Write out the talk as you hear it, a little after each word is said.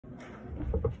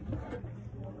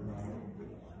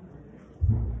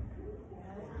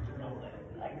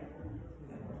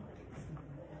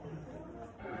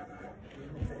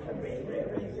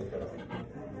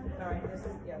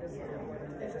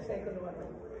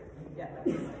Yeah.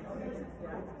 Yeah.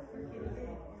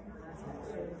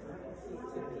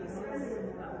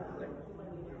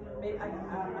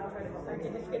 I'll try to help. I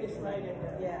can just get it right in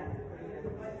there. Yeah.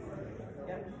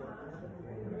 Yep.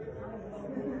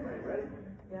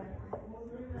 Yep.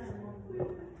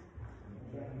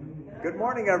 Good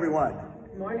morning, everyone.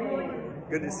 Morning.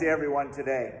 Good to see everyone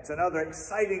today. It's another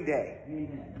exciting day,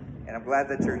 and I'm glad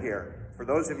that you're here. For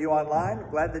those of you online, I'm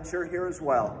glad that you're here as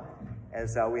well,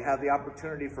 as we have the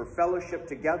opportunity for fellowship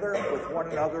together with one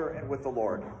another and with the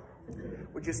Lord.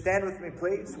 Would you stand with me,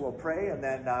 please? We'll pray and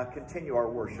then continue our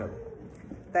worship.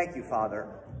 Thank you, Father,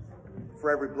 for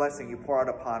every blessing you pour out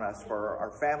upon us, for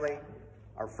our family,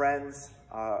 our friends,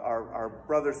 our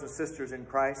brothers and sisters in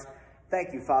Christ.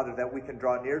 Thank you, Father, that we can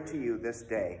draw near to you this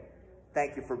day.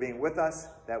 Thank you for being with us,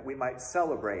 that we might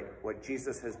celebrate what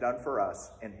Jesus has done for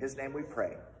us. In his name we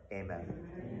pray. Amen.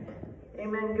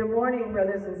 Amen. Good morning,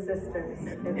 brothers and sisters.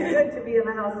 It's good to be in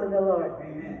the house of the Lord.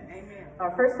 Amen. Amen.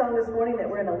 Our first song this morning that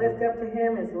we're going to lift up to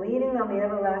him is Leaning on the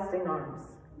Everlasting Arms.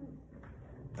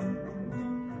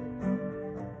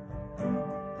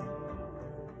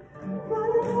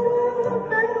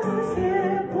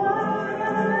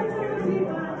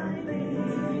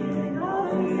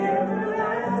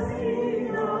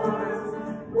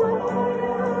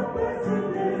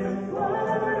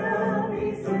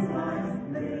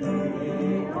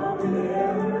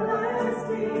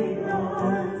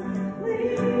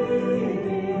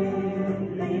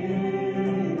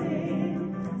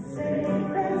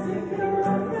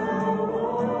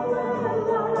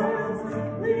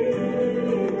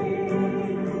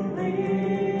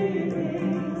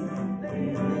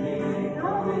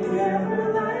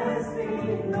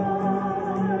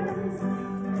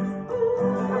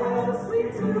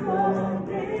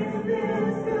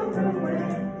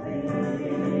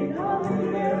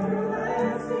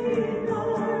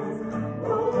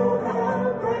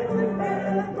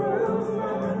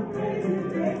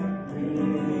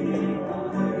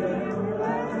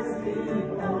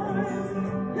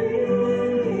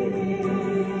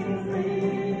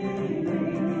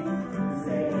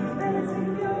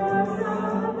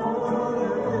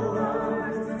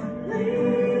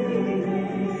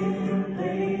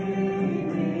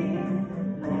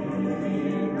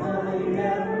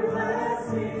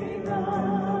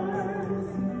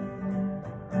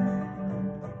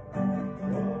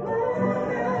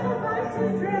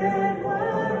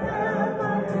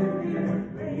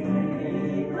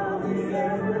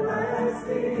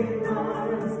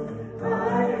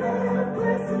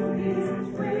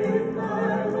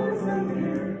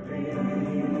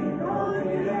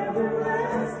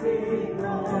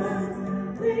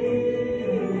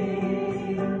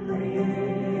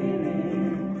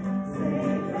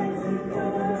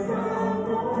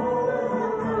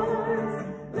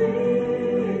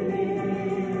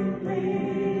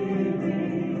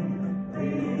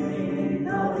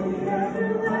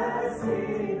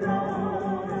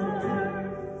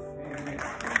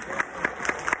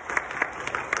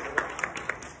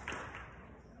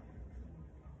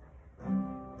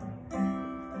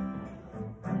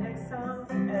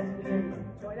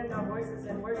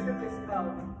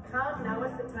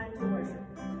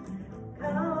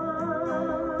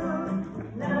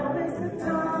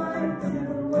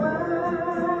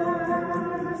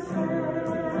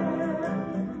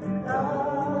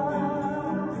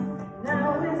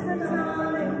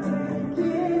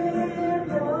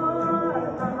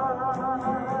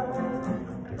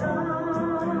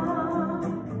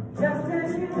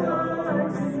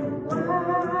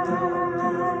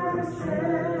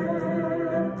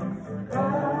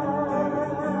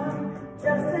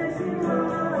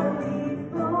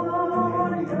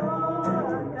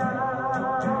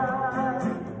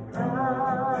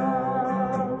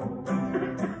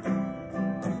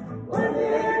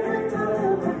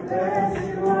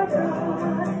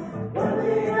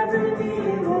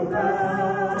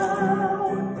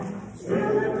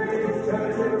 Still the greatest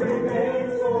treasure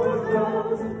remains for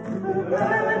those who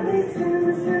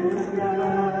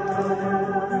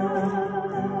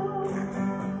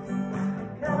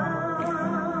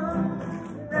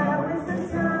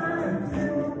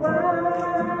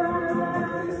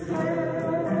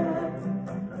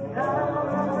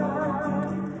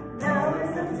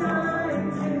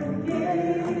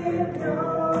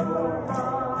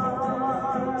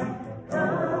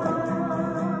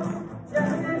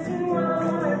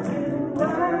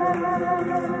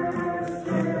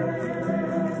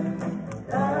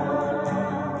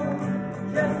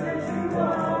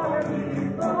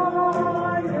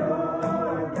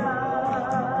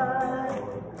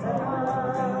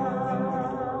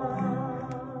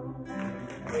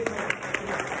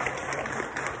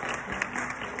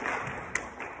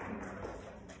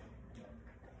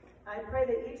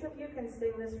if you can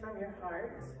sing this from your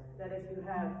heart, that if you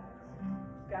have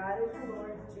God as your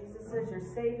Lord, Jesus as your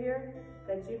Savior,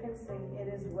 that you can sing, "It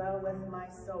is well with my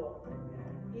soul."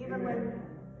 Even when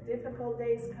difficult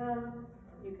days come,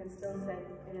 you can still say,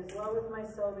 "It is well with my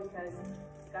soul," because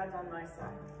God's on my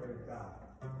side. Praise God.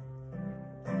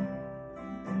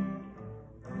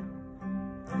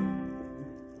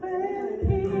 When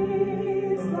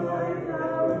peace like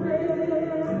a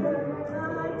river,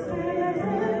 I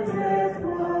take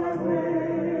my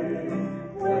way.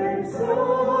 When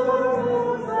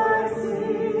sorrows I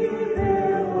see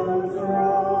billows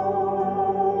roll,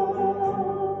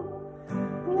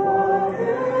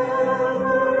 whatever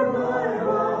my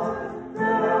lot,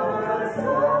 thou hast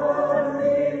taught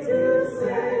me to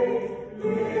say,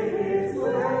 it is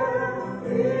well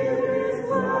with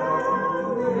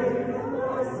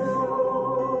my soul.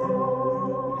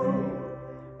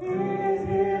 It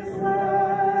is well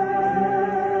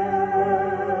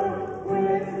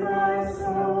with my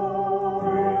soul.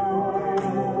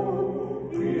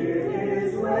 It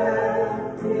is well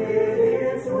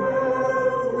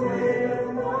with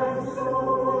my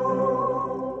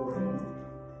soul.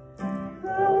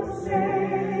 Though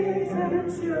Satan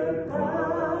should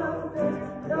buffet,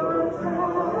 though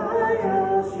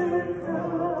trials should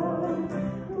come,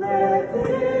 let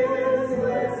this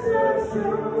blessed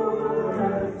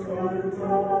assurance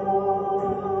control,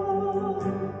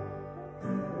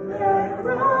 that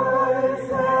Christ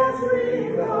has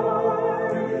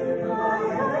regarded my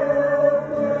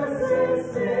helpless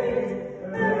estate,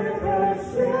 and has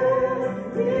shed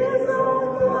his own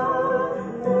blood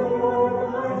for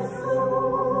my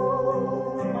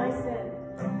soul.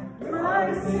 My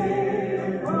sin,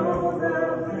 oh, the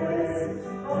bliss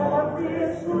of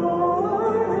this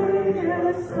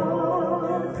glorious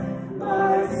song.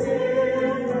 My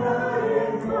sin, I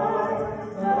impart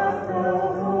of the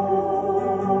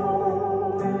whole,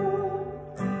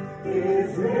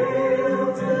 is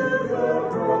nailed to the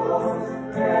cross,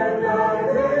 and I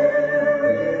bear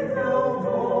it no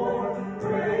more.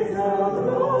 Praise the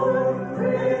Lord,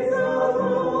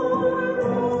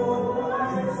 oh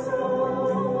my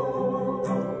soul.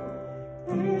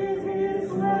 It is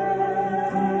well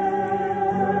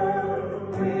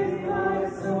with my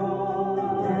soul.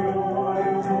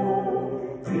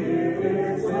 It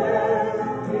is well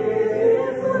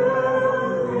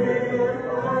with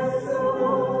my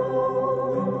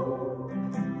soul.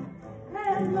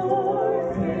 And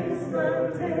Lord, haste the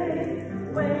day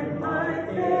when my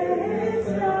faith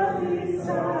shall be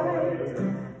sight,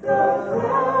 the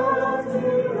clouds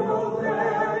will roll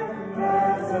back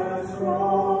as a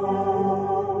scroll.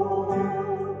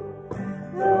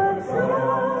 The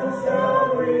drums shall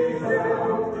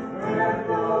resound, and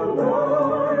the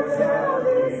Lord shall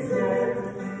descend.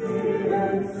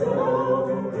 Even so,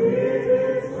 it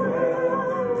is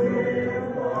well with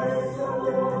my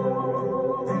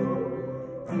soul.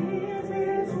 It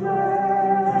is well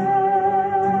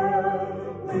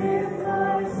with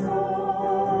my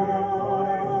soul.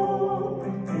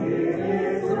 It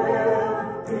is well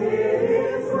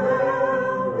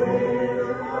with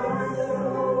my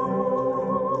soul.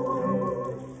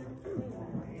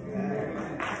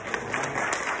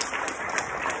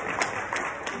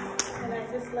 And I'd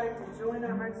just like to join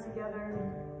our hearts together,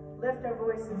 lift our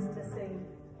voices to sing,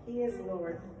 "He is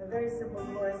Lord." A very simple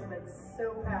chorus, but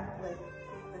so packed with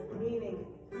meaning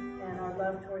and our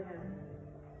love toward Him.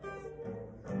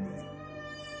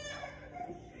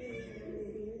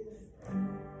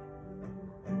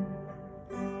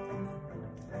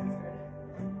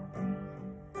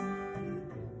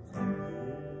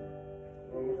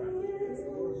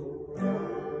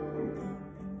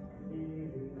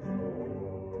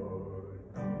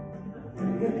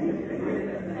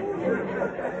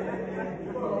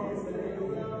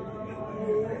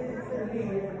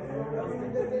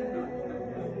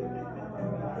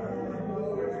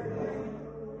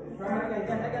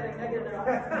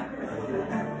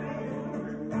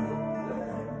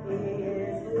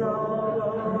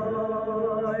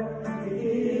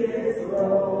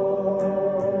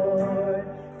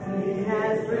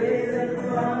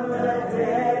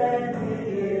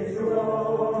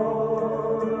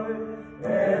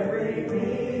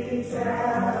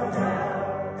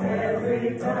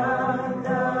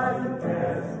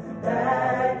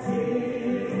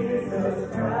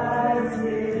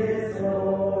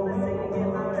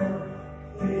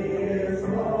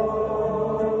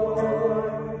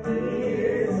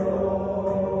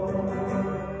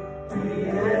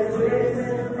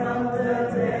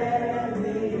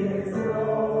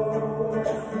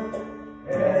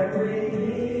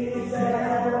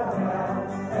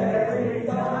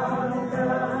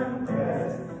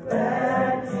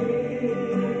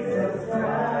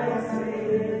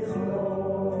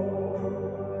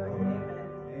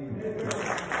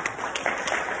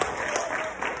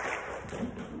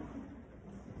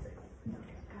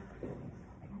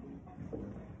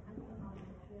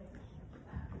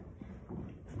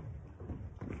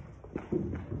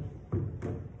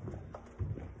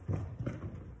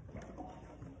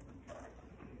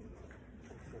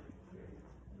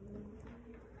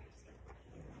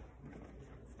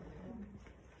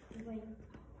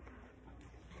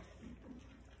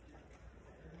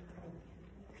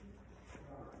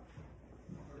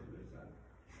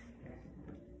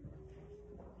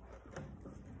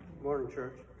 Morning,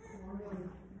 church.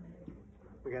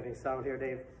 We got any sound here,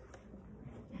 Dave?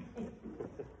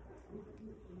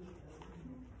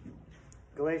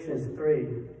 Galatians 3,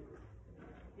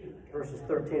 verses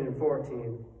 13 and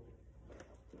 14.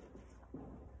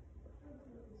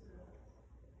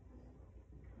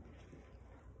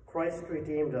 Christ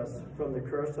redeemed us from the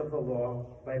curse of the law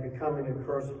by becoming a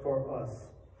curse for us,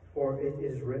 for it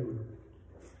is written,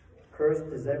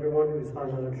 "Cursed is everyone who is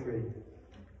hung on a tree."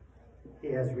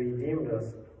 He has redeemed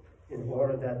us in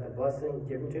order that the blessing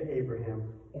given to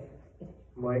Abraham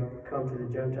might come to the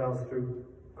Gentiles through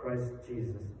Christ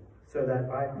Jesus, so that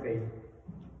by faith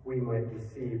we might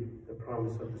receive the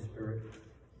promise of the Spirit.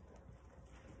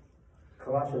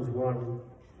 Colossians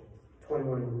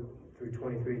 1:21 through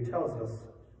 23 tells us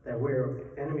that we are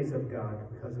enemies of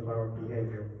God because of our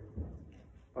behavior,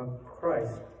 but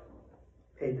Christ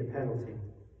paid the penalty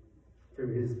through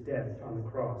his death on the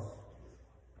cross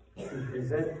to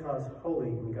present us holy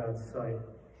in God's sight,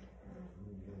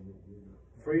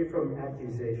 free from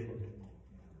accusation,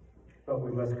 but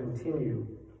we must continue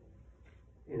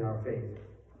in our faith.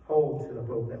 Hold to the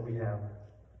hope that we have.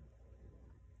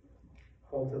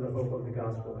 Hold to the hope of the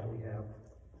gospel that we have,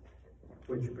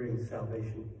 which brings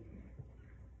salvation.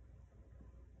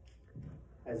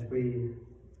 As we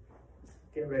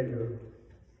get ready to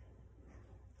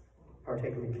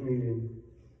partake in the communion,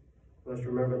 let's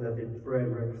remember that the bread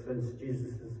represents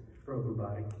Jesus' broken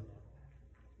body.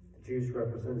 The juice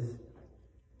represents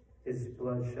his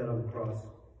blood shed on the cross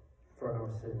for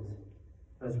our sins.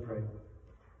 Let's pray.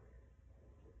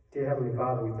 Dear Heavenly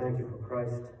Father, we thank you for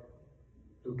Christ,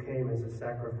 who came as a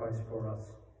sacrifice for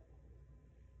us,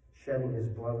 shedding his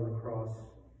blood on the cross,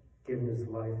 giving his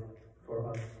life for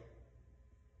us,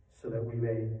 so that we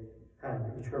may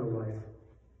have eternal life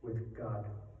with God.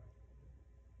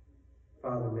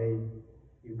 Father, may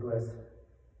you bless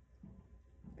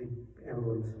the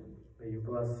emblems. May you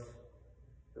bless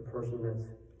the person that's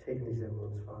taken these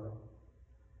emblems, Father.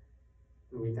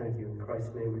 And we thank you. In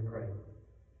Christ's name we pray.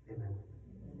 Amen.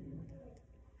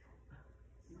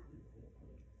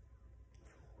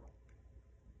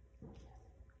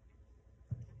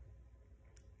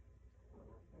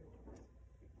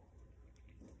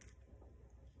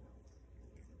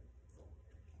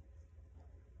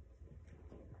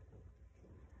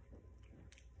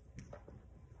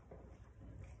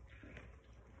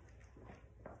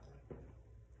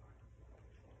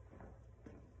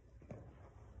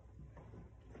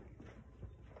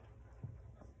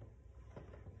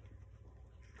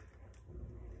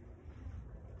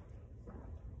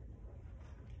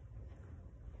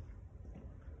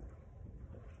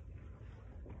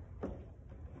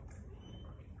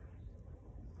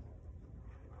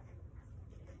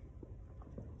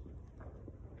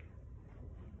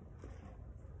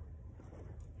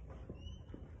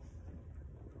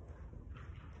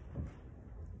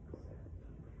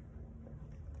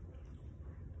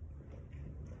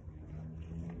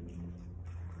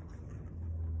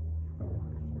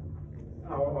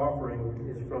 Our offering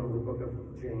is from the book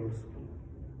of James,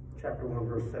 chapter 1,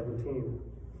 verse 17.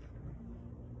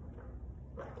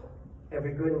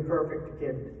 Every good and perfect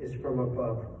gift is from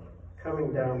above,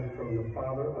 coming down from the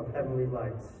Father of heavenly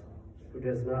lights, who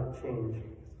does not change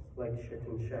like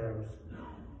shifting shadows.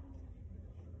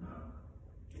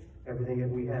 Everything that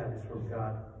we have is from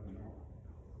God.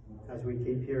 As we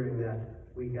keep hearing that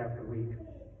week after week,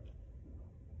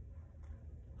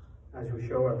 as we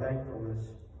show our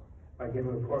thankfulness by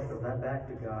giving a portion of that back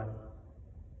to God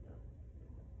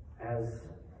as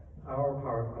our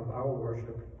part of our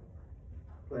worship,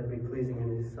 let it be pleasing in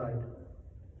his sight.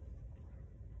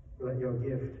 Let your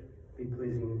gift be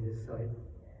pleasing in his sight.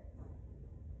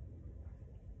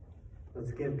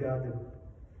 Let's give God the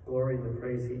glory and the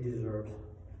praise he deserves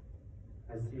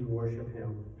as you worship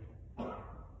him.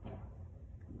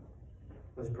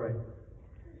 Let's pray.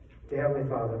 Dear Heavenly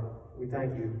Father, we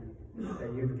thank you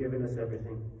that you've given us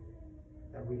everything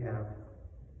that we have.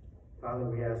 Father,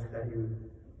 we ask that you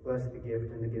bless the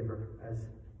gift and the giver as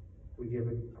we give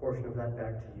a portion of that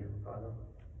back to you, Father.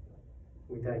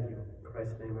 We thank you. In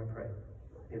Christ's name I pray.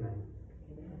 Amen.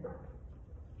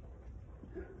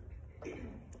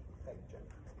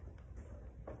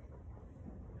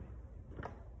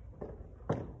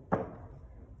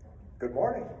 Good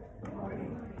morning. Good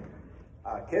morning.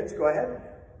 Kids, go ahead.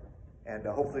 And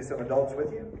hopefully some adults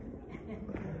with you.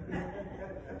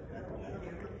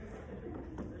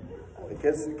 The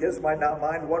kids might not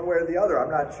mind one way or the other, I'm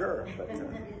not sure. But,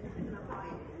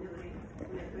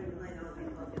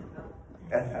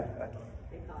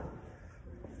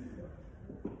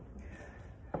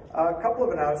 a couple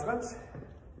of announcements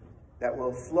that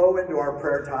will flow into our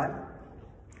prayer time.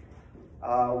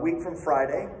 A week from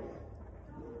Friday,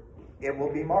 it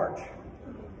will be March.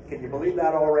 Can you believe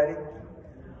that already?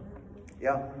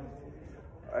 Yeah.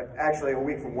 Actually, a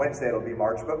week from Wednesday it'll be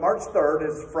March, but March 3rd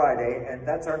is Friday, and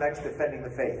that's our next Defending the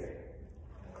Faith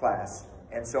class.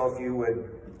 And so if you would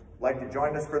like to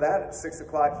join us for that at 6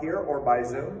 o'clock here or by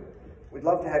Zoom, we'd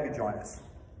love to have you join us.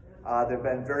 There have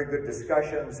been very good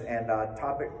discussions and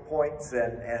topic points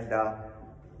and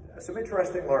some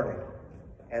interesting learning.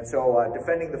 And so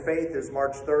Defending the Faith is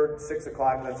March 3rd, 6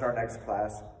 o'clock. That's our next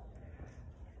class.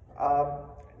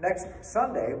 Next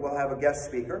Sunday, we'll have a guest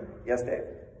speaker. Yes, Dave?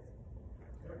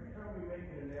 Every time we make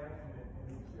an announcement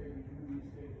and we say we do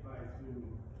these things by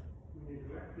Zoom, we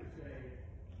neglect to say,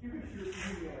 give us your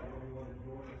email when you want to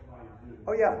join us by Zoom.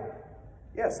 Oh, yeah.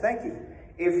 Yes, thank you.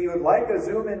 If you would like a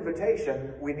Zoom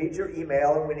invitation, we need your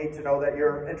email and we need to know that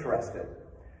you're interested.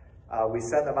 We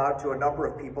send them out to a number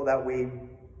of people that we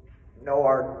know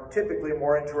are typically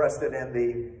more interested in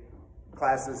the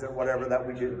classes and whatever that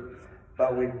we do.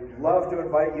 But we'd love to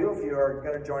invite you if you are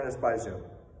going to join us by Zoom.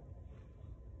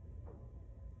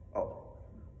 Oh,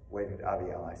 waving to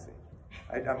Abiel, I see.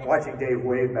 I'm watching Dave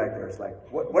wave back there. It's like,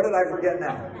 what did I forget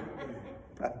now?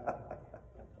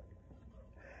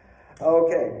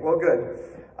 Okay, well, good.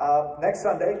 Next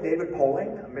Sunday, David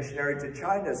Poling, a missionary to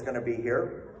China, is going to be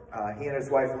here. He and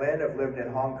his wife Lynn have lived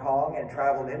in Hong Kong and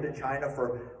traveled into China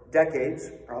for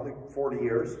decades, probably 40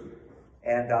 years.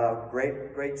 And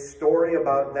great story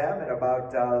about them and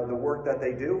about the work that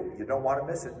they do. You don't want to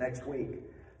miss it next week.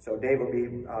 So Dave will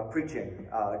be preaching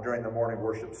during the morning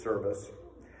worship service.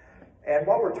 And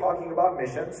while we're talking about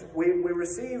missions, we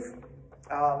receive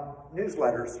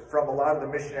newsletters from a lot of the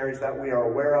missionaries that we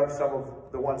are aware of, some of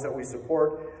the ones that we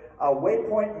support.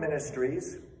 Waypoint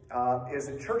Ministries is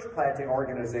a church planting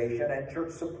organization and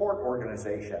church support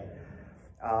organization.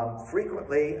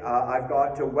 Frequently, I've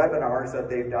gone to webinars that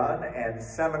they've done and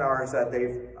seminars that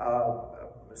they've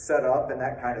set up and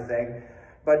that kind of thing.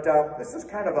 But this is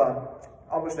kind of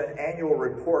almost an annual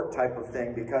report type of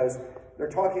thing, because they're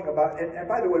talking about, and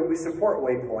by the way, we support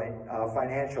Waypoint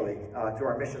financially through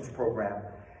our missions program.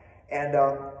 And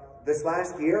this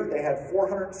last year, they had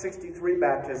 463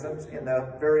 baptisms in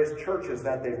the various churches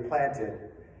that they've planted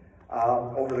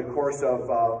over the course of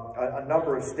a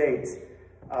number of states.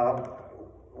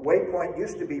 Waypoint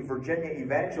used to be Virginia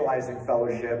Evangelizing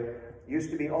Fellowship, used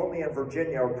to be only in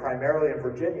Virginia or primarily in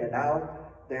Virginia. Now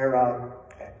they're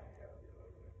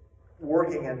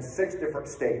working in 6 different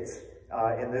states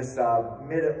in this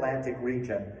mid-Atlantic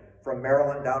region, from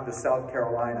Maryland down to South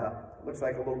Carolina. Looks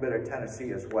like a little bit of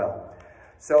Tennessee as well.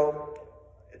 So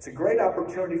it's a great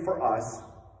opportunity for us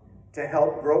to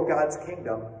help grow God's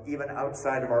kingdom even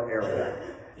outside of our area.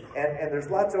 And there's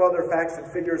lots of other facts and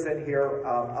figures in here.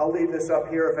 I'll leave this up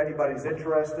here if anybody's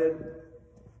interested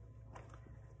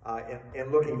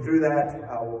in looking through that.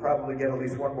 We'll probably get at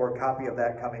least one more copy of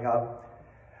that coming up.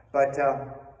 But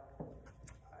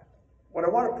what I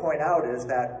want to point out is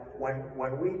that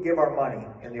when we give our money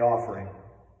in the offering,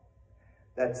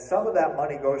 that some of that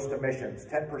money goes to missions.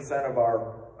 10% of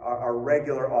our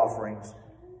regular offerings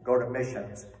go to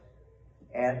missions.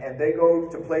 And they go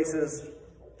to places,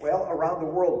 well, around the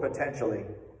world potentially.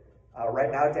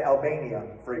 Right now to Albania,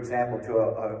 for example, to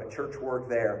a church work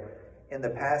there. In the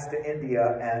past to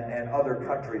India and other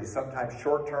countries, sometimes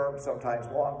short-term, sometimes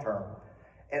long-term.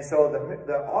 And so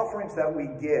the offerings that we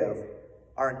give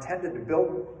are intended to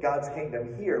build God's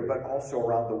kingdom here, but also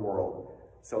around the world.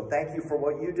 So thank you for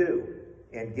what you do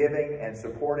in giving and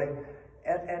supporting.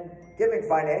 And giving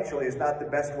financially is not the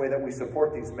best way that we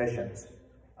support these missions.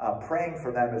 Praying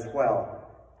for them as well.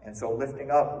 And so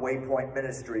lifting up Waypoint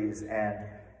Ministries and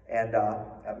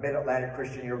Mid-Atlantic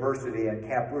Christian University and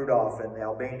Camp Rudolph and the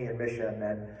Albanian Mission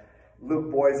and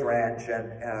Luke Boys Ranch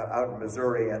and out in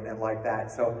Missouri and like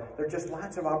that. So there are just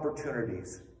lots of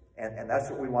opportunities, and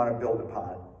that's what we want to build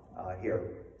upon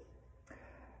here.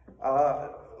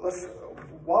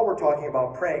 While we're talking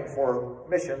about praying for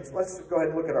missions, let's go ahead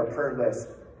and look at our prayer list.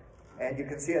 And you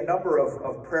can see a number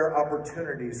of prayer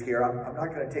opportunities here. I'm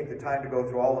not going to take the time to go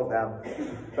through all of them.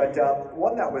 But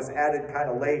one that was added kind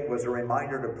of late was a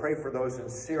reminder to pray for those in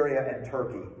Syria and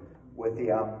Turkey with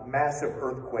the massive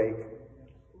earthquake.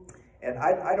 And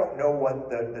I don't know what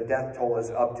the death toll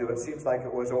is up to. It seems like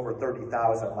it was over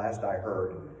 30,000 last I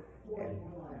heard. And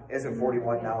is it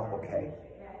 41 now? Okay.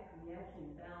 We actually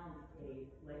found a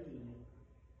lady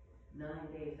 9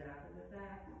 days after the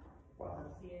fact on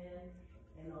CNN,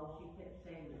 and all she kept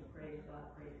saying was praise God,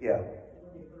 praise God. Yeah.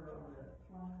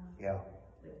 Yeah.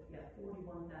 Yeah.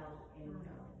 41,000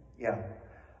 income. Yeah.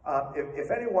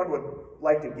 If anyone would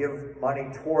like to give money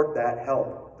toward that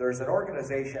help, there's an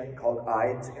organization called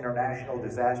IDES, International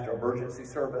Disaster Emergency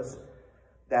Service,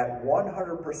 that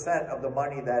 100% of the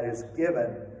money that is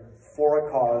given for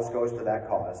a cause goes to that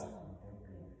cause.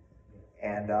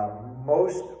 And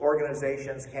most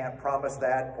organizations can't promise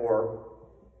that or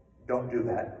don't do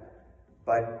that,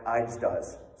 but IDES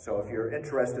does. So if you're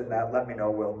interested in that, let me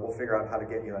know. We'll figure out how to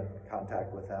get you in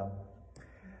contact with them.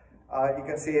 You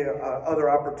can see other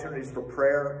opportunities for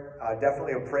prayer.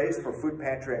 Definitely a praise for Food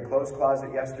Pantry and Clothes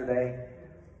Closet yesterday.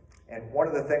 And one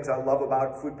of the things I love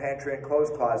about Food Pantry and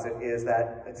Clothes Closet is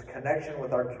that it's connection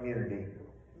with our community.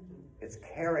 It's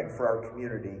caring for our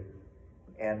community.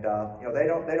 And you know, they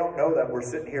don't know that we're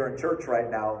sitting here in church right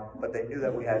now, but they knew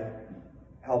that we had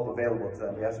help available to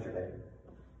them yesterday.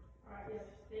 Yes,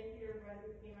 thank you, everybody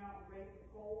who came out and raised the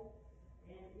coal.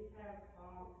 And we have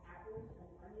apples and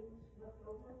onions left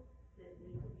over that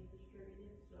need to be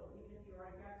distributed. So even if you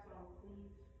already got some,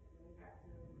 please, we have to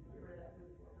deliver that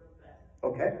food for real fast.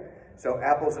 Okay, so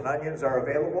apples and onions are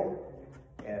available,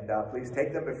 and please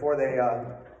take them before they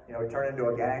you know, turn into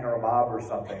a gang or a mob or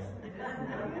something.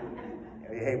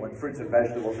 You hate when fruits and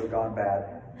vegetables have gone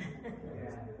bad.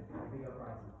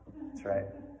 That's right.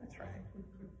 That's right.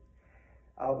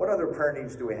 What other prayer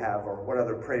needs do we have, or what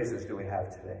other praises do we have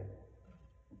today?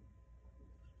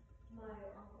 My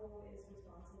uncle is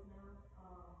responsive now,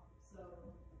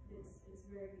 so it's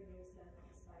very good news that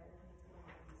despite everything that's going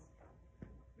on,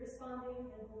 he's responding,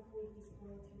 and hopefully he's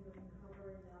going to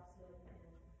recover enough so that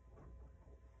he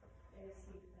can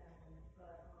see family.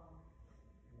 But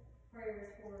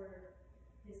prayers for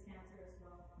his cancer as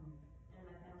well, and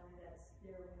my family that's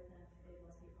there with him. It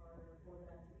must be harder for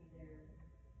them to be there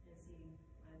and see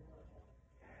my uncle.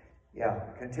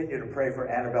 Yeah, continue to pray for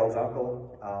Annabelle's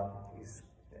uncle. He's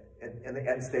in the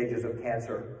end stages of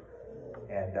cancer,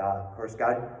 and of course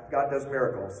God does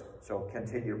miracles, so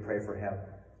continue to pray for him.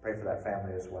 Pray for that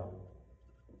family as well.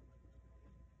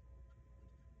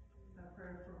 A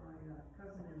prayer for my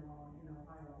cousin-in-law in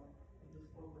Ohio. I just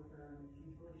spoke with her, and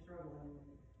she's really struggling.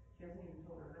 She hasn't even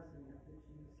told her husband yet that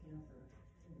she has cancer.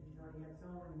 She's already had so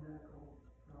many medical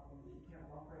problems. She can't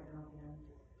walk right now again.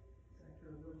 She's like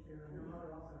her wheelchair, and her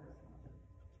mother also has cancer.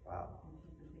 Wow. And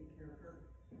she's been taking care of her.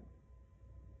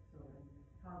 So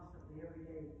constantly, every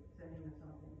day, sending her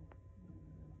something.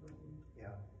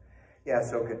 Yeah. Yeah,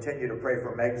 so continue to pray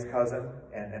for Meg's cousin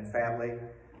and family.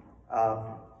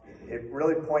 It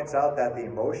really points out that the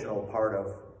emotional part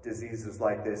of diseases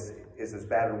like this is as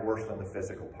bad or worse than the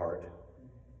physical part.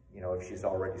 You know, if she's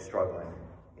already struggling.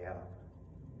 Yeah.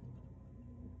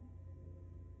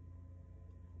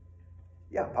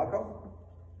 Yeah, Paco?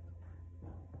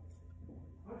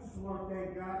 I just want to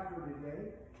thank God for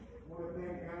today. I want to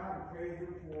thank God and praise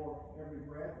Him for every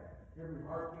breath, every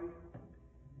heartbeat,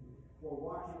 for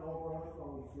watching over us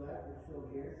while we slept. We're still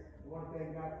here. I want to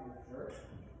thank God for the church.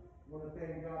 I want to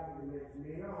thank God for the mixed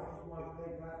meal. I just want to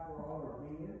thank God for all our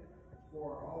being,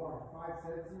 for all our five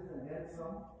senses, and then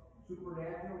some.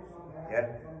 Supernatural, some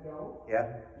have, some don't. Yeah.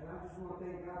 And I just want to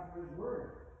thank God for His Word.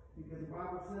 Because the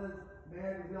Bible says,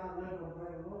 man does not live on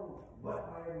bread alone,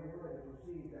 but by every word that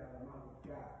proceeds out of the mouth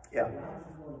of God. Yeah. And I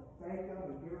just want to thank Him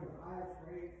and give Him the highest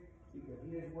praise because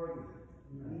He is worthy.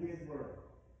 He is worthy.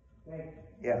 Thank you.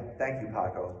 Yeah, thank you,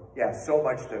 Paco. Yeah, so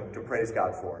much to praise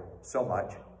God for. So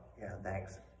much. Yeah,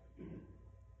 thanks.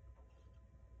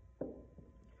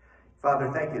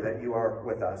 Father, thank you that you are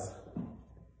with us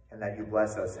and that you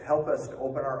bless us. Help us to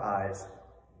open our eyes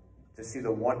to see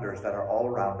the wonders that are all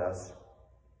around us.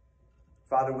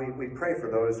 Father, we pray for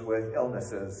those with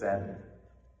illnesses and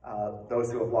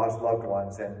those who have lost loved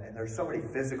ones, and there's so many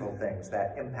physical things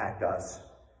that impact us.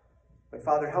 But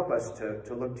Father, help us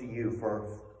to look to you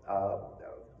for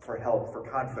help, for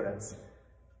confidence.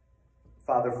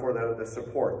 Father, for the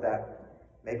support that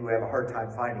maybe we have a hard time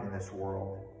finding in this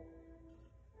world.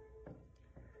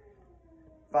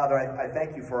 Father, I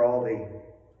thank you for all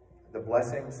the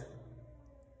blessings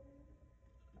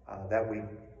that we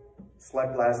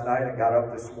slept last night and got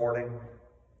up this morning.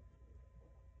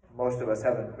 Most of us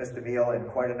haven't missed a meal in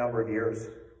quite a number of years.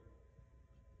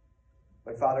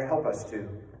 But Father, help us to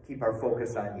keep our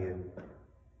focus on you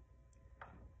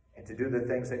and to do the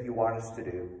things that you want us to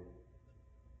do.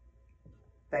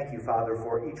 Thank you, Father,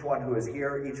 for each one who is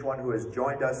here, each one who has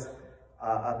joined us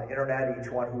on the internet,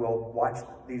 each one who will watch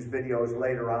these videos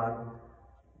later on.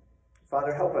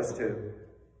 Father, help us to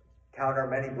count our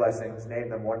many blessings, name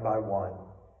them one by one.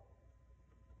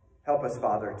 Help us,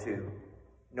 Father, to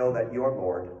know that you are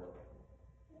Lord,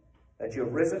 that you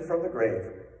have risen from the grave.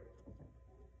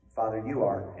 Father, you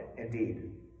are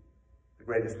indeed the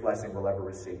greatest blessing we'll ever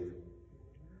receive.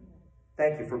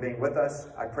 Thank you for being with us.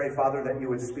 I pray, Father, that you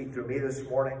would speak through me this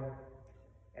morning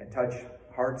and touch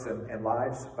hearts and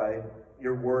lives by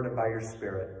your word and by your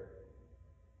Spirit.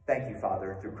 Thank you,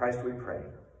 Father. Through Christ we pray.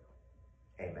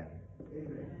 Amen.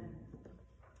 Amen.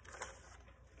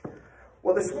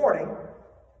 Well, this morning,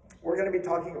 we're going to be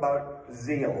talking about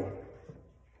zeal.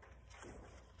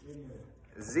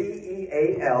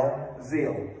 Z-E-A-L,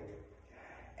 zeal.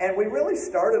 And we really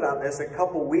started on this a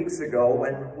couple weeks ago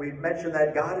when we mentioned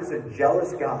that God is a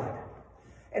jealous God.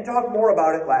 And talked more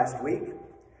about it last week.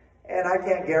 And I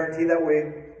can't guarantee that we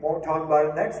won't talk about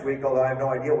it next week, although I have no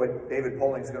idea what David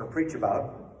Polling's going to preach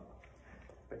about.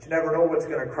 But you never know what's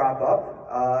going to crop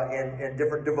up in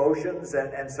different devotions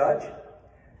and such.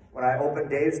 When I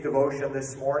opened Dave's devotion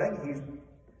this morning,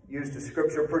 he used a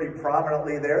scripture pretty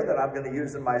prominently there that I'm going to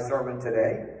use in my sermon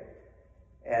today.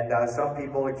 And some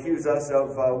people accuse us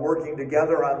of working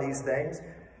together on these things.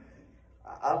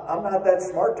 I'm not that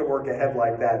smart to work ahead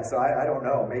like that, so I don't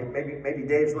know. Maybe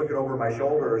Dave's looking over my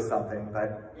shoulder or something.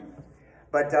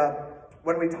 But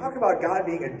when we talk about God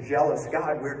being a jealous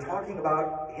God, we're talking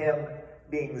about him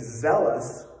being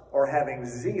zealous or having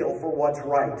zeal for what's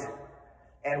right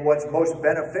and what's most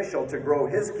beneficial to grow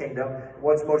his kingdom,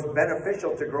 what's most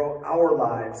beneficial to grow our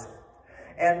lives.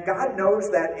 And God knows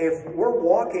that if we're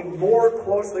walking more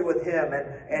closely with him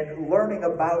and learning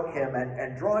about him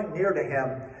and drawing near to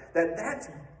him, that's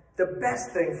the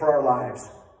best thing for our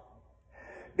lives.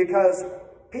 Because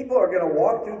people are going to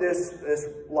walk through this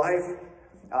life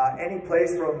any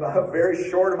place from a very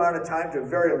short amount of time to a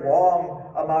very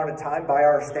long amount of time by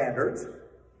our standards.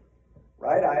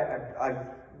 Right? I've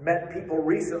met people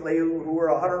recently who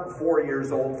were 104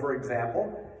 years old, for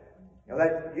example. You know,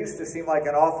 that used to seem like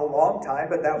an awful long time,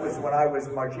 but that was when I was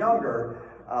much younger.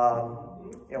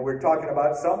 You know, we're talking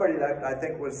about somebody that I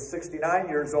think was 69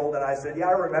 years old, and I said, yeah,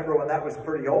 I remember when that was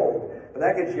pretty old. But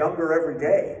that gets younger every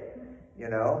day, you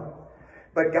know.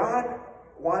 But God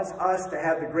wants us to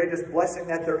have the greatest blessing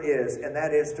that there is, and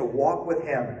that is to walk with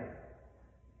him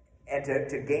and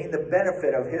to gain the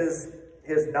benefit of his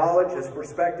knowledge, his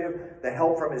perspective, the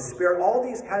help from his Spirit, all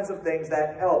these kinds of things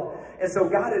that help. And so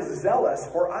God is zealous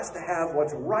for us to have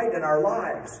what's right in our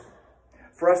lives,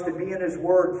 for us to be in his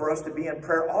word, for us to be in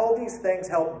prayer. All these things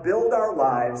help build our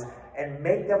lives and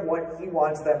make them what he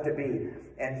wants them to be.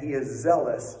 And he is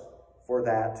zealous for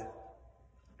that.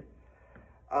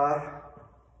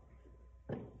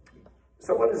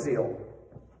 So what is zeal?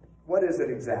 What is it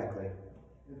exactly?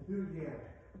 Enthusiasm.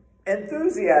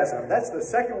 Enthusiasm. That's the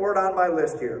second word on my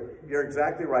list here. You're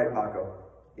exactly right, Paco.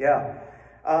 Yeah.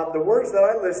 The words that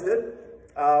I listed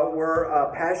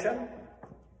were passion,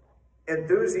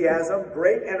 enthusiasm,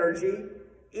 great energy,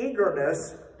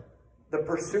 eagerness, the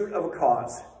pursuit of a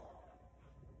cause.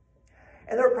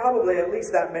 And there are probably at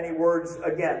least that many words,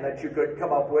 again, that you could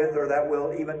come up with or that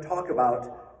we'll even talk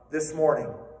about this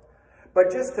morning.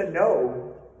 But just to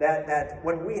know that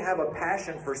when we have a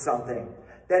passion for something,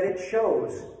 that it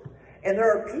shows. And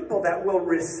there are people that will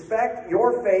respect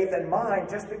your faith and mine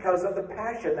just because of the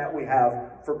passion that we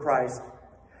have for Christ.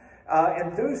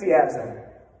 Enthusiasm.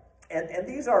 And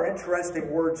these are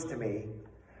interesting words to me.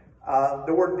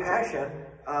 The word passion,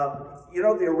 you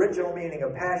know, the original meaning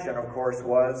of passion, of course,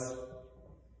 was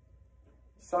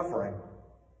suffering.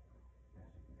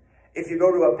 If you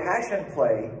go to a passion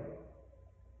play,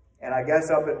 and I guess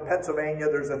up in Pennsylvania,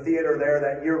 there's a theater there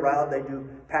that year-round they do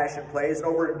passion plays. And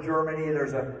over in Germany,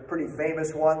 there's a pretty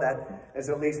famous one that is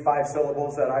at least 5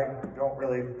 syllables that I don't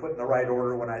really put in the right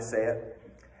order when I say it.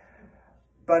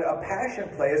 But a passion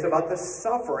play is about the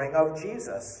suffering of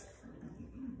Jesus.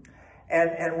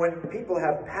 And when people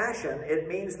have passion, it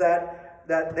means that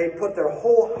they put their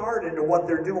whole heart into what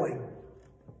they're doing.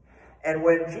 And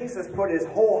when Jesus put his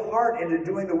whole heart into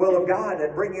doing the will of God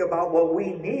and bringing about what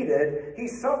we needed, he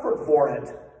suffered for it.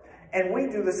 And we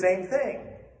do the same thing.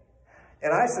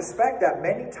 And I suspect that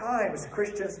many times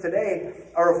Christians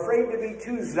today are afraid to be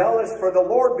too zealous for the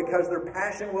Lord because their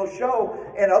passion will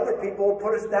show and other people will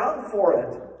put us down for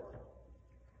it.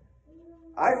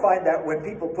 I find that when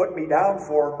people put me down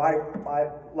for my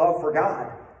love for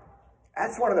God,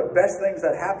 that's one of the best things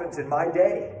that happens in my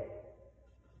day.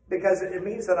 Because it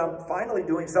means that I'm finally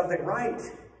doing something right.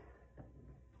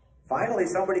 Finally,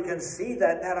 somebody can see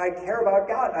that I care about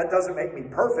God. That doesn't make me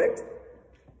perfect.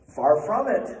 Far from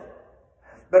it.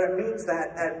 But it means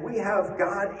that we have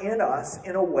God in us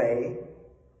in a way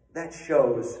that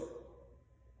shows.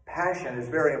 Passion is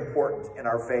very important in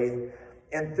our faith.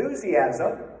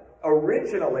 Enthusiasm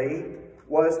originally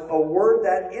was a word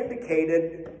that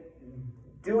indicated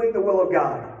doing the will of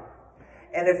God.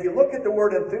 And if you look at the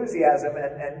word enthusiasm,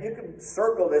 and you can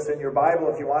circle this in your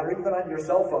Bible if you want, or even on your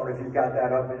cell phone if you've got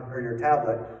that up, or your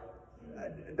tablet.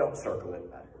 Don't circle it.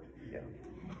 Yeah.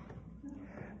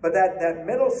 But that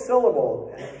middle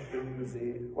syllable,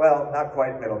 well, not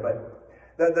quite middle, but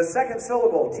the second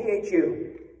syllable,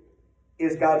 THU,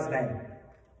 is God's name.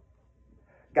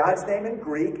 God's name in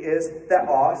Greek is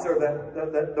theos, or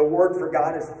the word for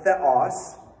God is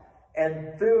theos.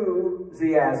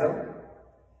 Enthusiasm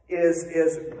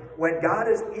is when God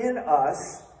is in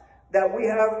us, that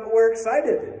we're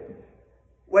excited.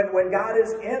 When God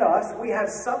is in us, we have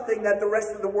something that the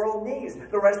rest of the world needs.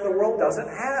 The rest of the world doesn't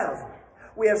have.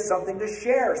 We have something to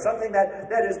share, something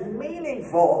that is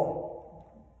meaningful.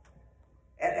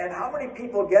 And how many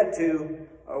people get to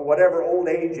whatever old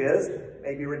age is,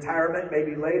 maybe retirement,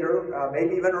 maybe later,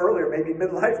 maybe even earlier, maybe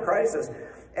midlife crisis,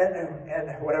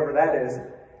 and whatever that is.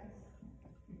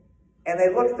 And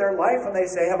they look at their life and they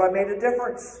say, have I made a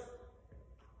difference?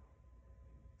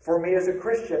 For me as a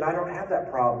Christian, I don't have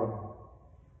that problem.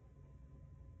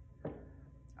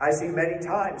 I see many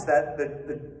times that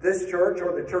this church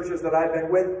or the churches that I've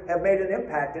been with have made an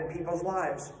impact in people's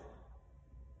lives.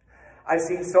 I've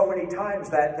seen so many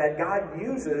times that God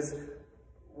uses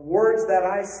words that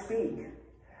I speak.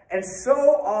 And so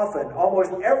often,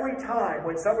 almost every time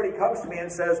when somebody comes to me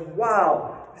and says,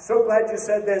 wow, so glad you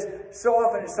said this, so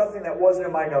often it's something that wasn't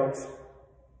in my notes.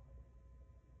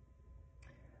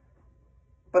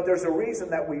 But there's a reason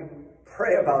that we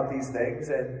pray about these things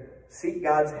and seek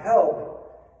God's help.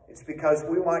 It's because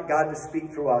we want God to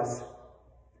speak through us.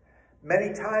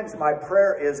 Many times my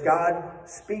prayer is, God,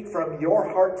 speak from your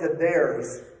heart to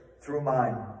theirs through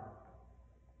mine.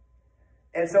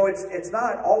 And so it's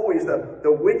not always the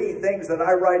witty things that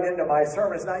I write into my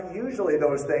sermon. It's not usually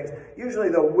those things. Usually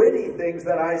the witty things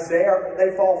that I say,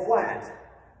 they fall flat.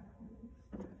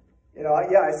 You know,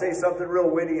 yeah, I say something real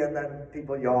witty and then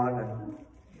people yawn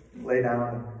and lay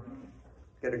down and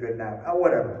get a good nap.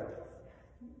 Whatever.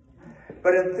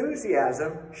 But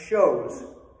enthusiasm shows.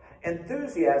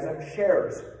 Enthusiasm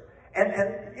shares. And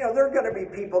you know, there are going to be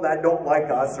people that don't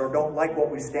like us or don't like what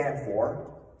we stand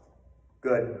for.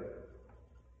 Good.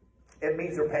 It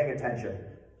means they're paying attention.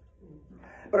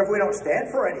 But if we don't stand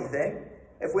for anything,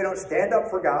 if we don't stand up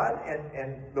for God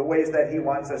in the ways that he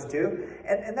wants us to,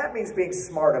 and that means being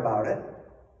smart about it.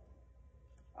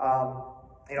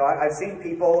 You know, I've seen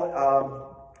people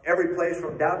every place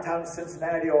from downtown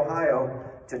Cincinnati, Ohio,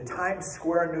 to Times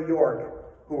Square, New York,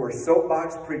 who are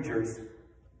soapbox preachers.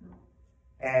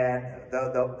 And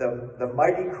the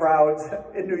mighty crowds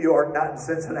in New York, not in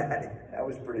Cincinnati. That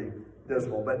was pretty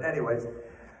dismal. But anyways,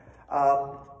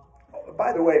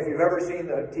 by the way, if you've ever seen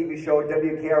the TV show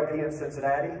WKRP in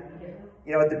Cincinnati,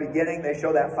 you know, at the beginning they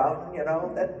show that fountain, you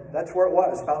know, that's where it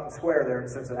was, Fountain Square there in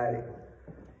Cincinnati.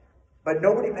 But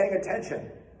nobody paying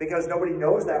attention because nobody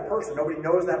knows that person. Nobody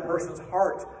knows that person's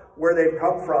heart, where they've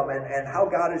come from and how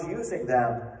God is using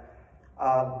them.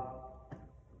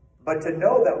 But to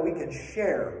know that we can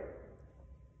share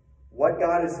what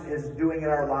God is doing in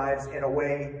our lives in a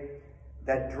way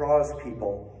that draws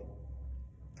people.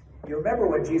 You remember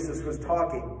when Jesus was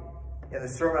talking in the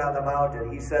Sermon on the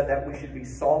Mount, he said that we should be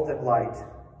salt and light.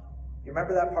 You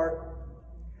remember that part?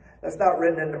 That's not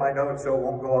written into my notes, so it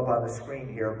won't go up on the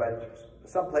screen here, but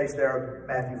someplace there,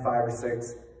 Matthew 5 or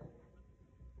 6.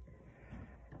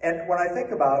 And when I think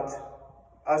about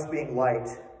us being light,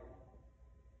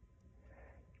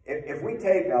 if we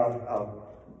take a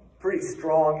pretty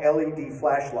strong LED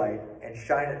flashlight and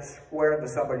shine it square into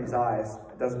somebody's eyes,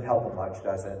 it doesn't help them much,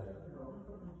 does it?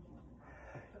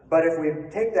 But if we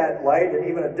take that light and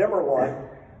even a dimmer one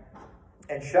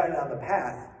and shine it on the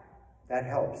path, that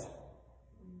helps.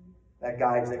 That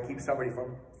guides, that keeps somebody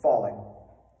from falling.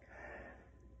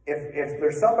 If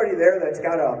there's somebody there that's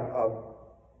got a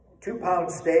 2-pound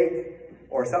steak,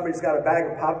 or somebody's got a bag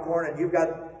of popcorn and you've got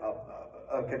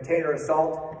a container of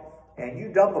salt, and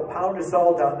you dump a pound of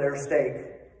salt on their steak,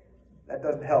 that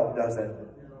doesn't help, does it?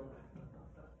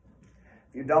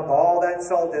 If you dump all that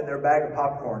salt in their bag of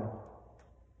popcorn,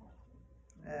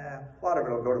 a lot of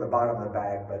it will go to the bottom of the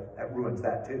bag, but that ruins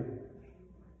that too.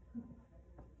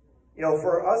 You know,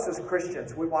 for us as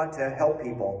Christians, we want to help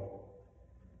people,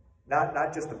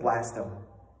 not just to blast them,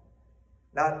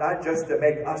 not just to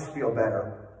make us feel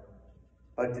better,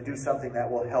 but to do something that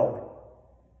will help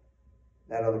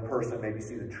that other person maybe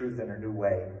see the truth in a new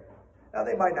way. Now,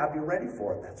 they might not be ready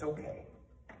for it. That's okay.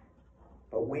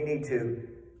 But we need to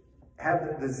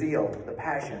have the zeal, the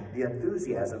passion, the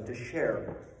enthusiasm to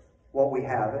share what we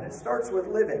have. And it starts with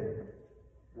living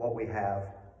what we have.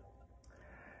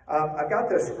 I've got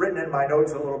this written in my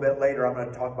notes a little bit later. I'm going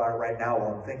to talk about it right now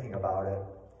while I'm thinking about it.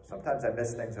 Sometimes I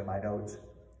miss things in my notes.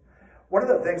 One of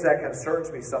the things that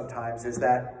concerns me sometimes is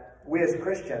that we as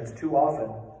Christians too often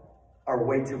are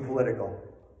way too political.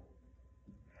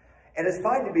 And it's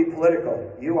fine to be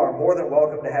political. You are more than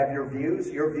welcome to have your views.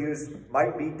 Your views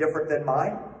might be different than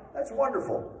mine. That's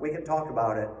wonderful. We can talk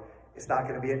about it. It's not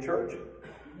going to be in church.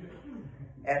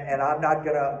 And I'm not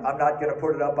gonna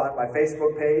put it up on my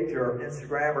Facebook page or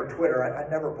Instagram or Twitter. I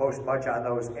never post much on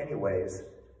those anyways.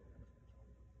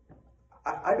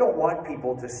 I don't want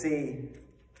people to see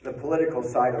the political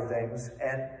side of things,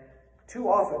 and too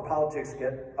often politics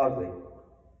get ugly.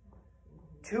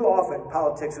 Too often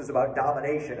politics is about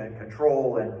domination and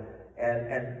control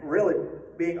and really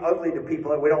being ugly to people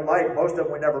that we don't like. Most of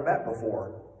them we never met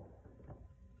before.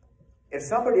 If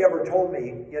somebody ever told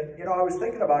me, you know, I was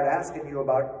thinking about asking you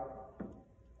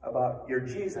about your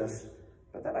Jesus,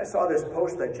 but then I saw this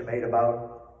post that you made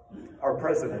about our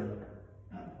president,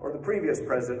 or the previous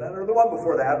president, or the one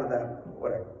before that, or that,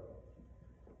 whatever.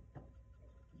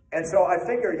 And so I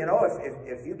figure, you know,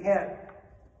 if you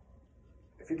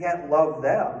can't love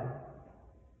them,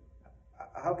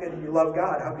 how can you love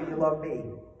God? How can you love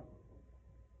me?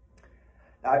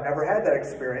 Now, I've never had that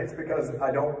experience because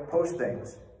I don't post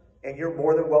things, and you're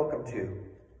more than welcome to.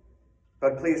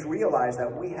 But please realize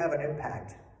that we have an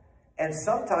impact. And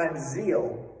sometimes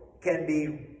zeal can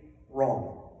be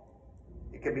wrong.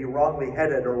 It can be wrongly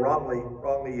headed or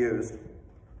wrongly used.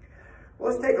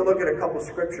 Well, let's take a look at a couple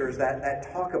scriptures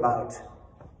that talk about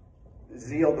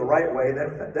zeal the right way,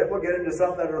 then we'll get into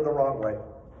some that are the wrong way.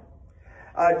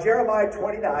 Jeremiah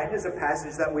 29 is a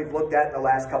passage that we've looked at in the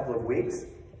last couple of weeks.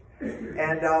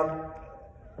 And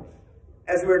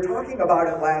as we were talking about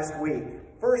it last week,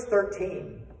 verse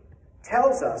 13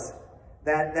 tells us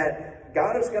that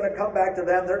God is going to come back to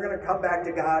them. They're going to come back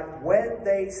to God when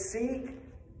they seek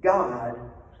God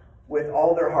with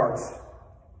all their hearts.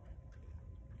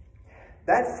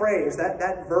 That phrase,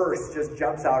 that verse just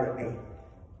jumps out at me.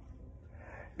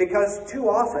 Because too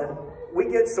often,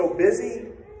 we get so busy,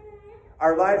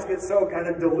 our lives get so kind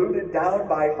of diluted down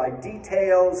by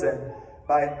details and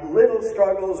by little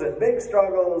struggles and big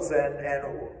struggles and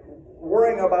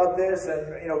worrying about this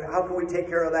and, you know, how can we take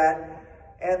care of that?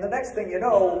 And the next thing you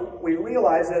know, we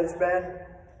realize that it's been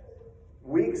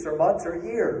weeks or months or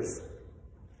years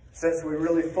since we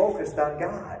really focused on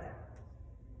God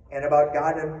and about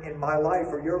God in my life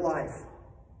or your life.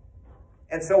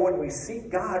 And so when we seek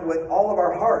God with all of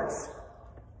our hearts,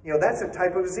 you know, that's a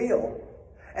type of zeal.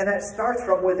 And that starts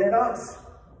from within us.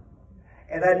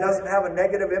 And that doesn't have a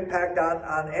negative impact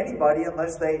on anybody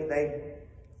unless they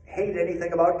hate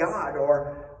anything about God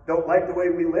or don't like the way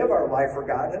we live our life for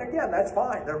God. And again, that's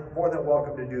fine. They're more than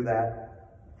welcome to do that.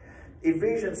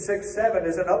 Ephesians 6:7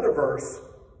 is another verse.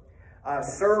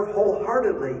 Serve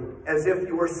wholeheartedly as if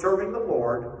you were serving the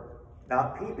Lord,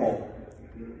 not people.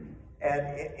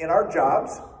 And in our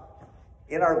jobs,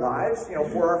 in our lives, you know,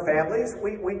 for our families,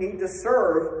 we need to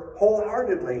serve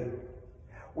wholeheartedly.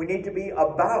 We need to be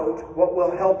about what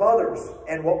will help others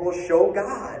and what will show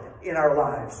God in our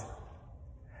lives.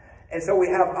 And so we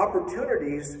have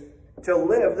opportunities to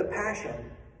live the passion,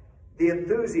 the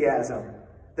enthusiasm,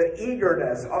 the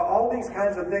eagerness, all these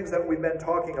kinds of things that we've been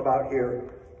talking about here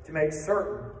to make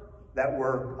certain that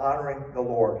we're honoring the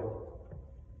Lord.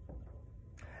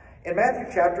 In Matthew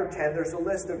chapter 10, there's a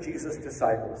list of Jesus'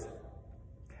 disciples.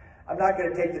 I'm not going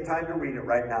to take the time to read it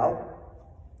right now,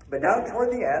 but down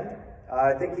toward the end,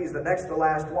 I think he's the next to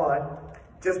last one,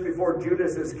 just before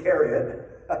Judas Iscariot,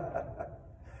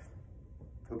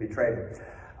 who betrayed him.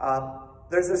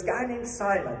 There's this guy named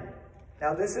Simon.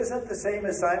 Now, this isn't the same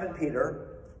as Simon Peter,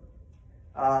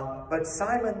 but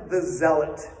Simon the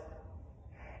Zealot.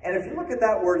 And if you look at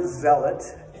that word zealot,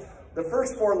 the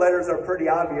first four letters are pretty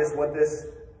obvious what this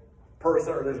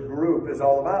person or this group is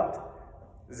all about.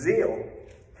 Zeal.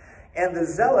 And the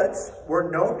Zealots were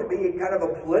known to be kind of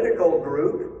a political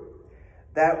group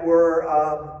that were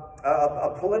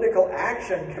a political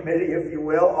action committee, if you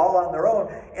will, all on their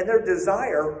own. And their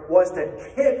desire was to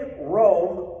kick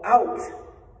Rome out.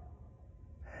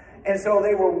 And so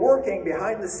they were working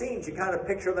behind the scenes. You kind of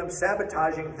picture them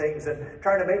sabotaging things and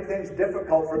trying to make things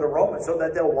difficult for the Romans so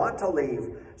that they'll want to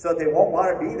leave, so that they won't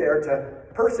want to be there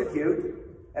to persecute,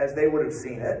 as they would have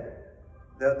seen it,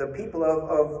 the people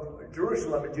of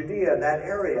Jerusalem and Judea and that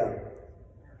area.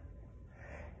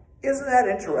 Isn't that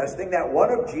interesting that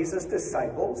one of Jesus'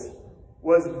 disciples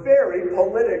was very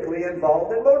politically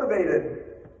involved and motivated?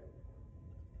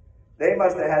 They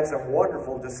must have had some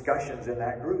wonderful discussions in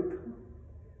that group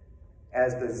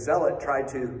as the zealot tried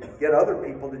to get other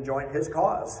people to join his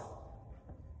cause.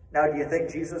 Now, do you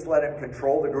think Jesus let him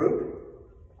control the group?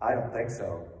 I don't think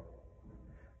so.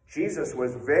 Jesus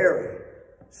was very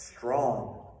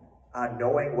strong on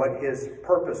knowing what his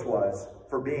purpose was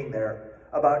for being there,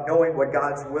 about knowing what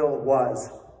God's will was.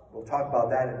 We'll talk about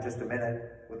that in just a minute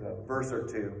with a verse or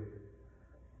two.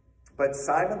 But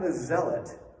Simon the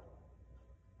Zealot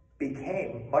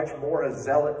became much more a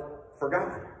zealot for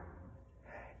God.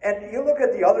 And you look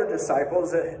at the other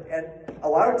disciples, and a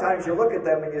lot of times you look at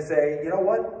them and you say, you know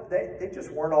what? They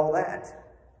just weren't all that.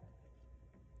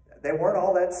 They weren't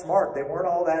all that smart. They weren't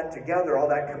all that together, all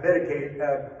that committed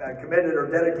or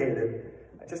dedicated.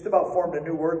 I just about formed a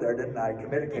new word there, didn't I?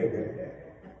 Communicated.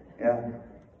 Yeah.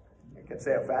 I can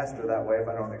say it faster that way if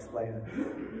I don't explain it.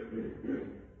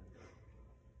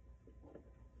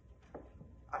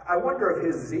 I wonder if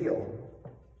his zeal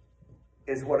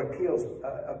is what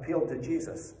appealed to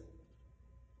Jesus.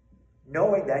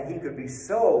 Knowing that he could be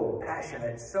so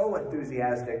passionate, so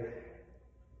enthusiastic.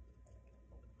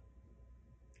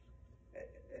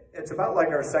 It's about like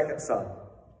our second son,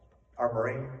 our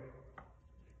Marine.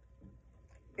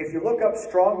 If you look up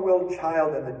strong-willed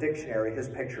child in the dictionary, his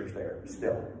picture's there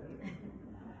still.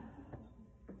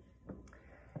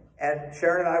 And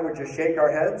Sharon and I would just shake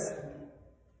our heads,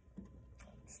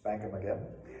 spank him again,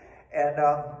 and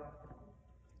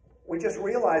we just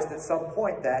realized at some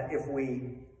point that if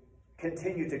we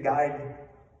continue to guide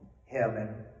him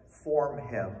and form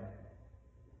him,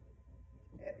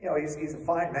 you know, he's a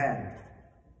fine man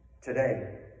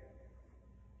today.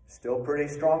 Still pretty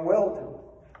strong-willed.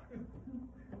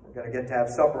 We're going to get to have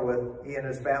supper with he and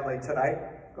his family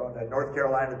tonight. Going to North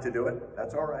Carolina to do it.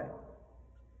 That's all right.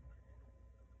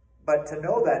 But to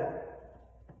know that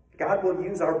God will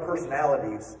use our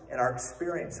personalities and our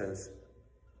experiences.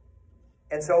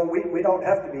 And so we don't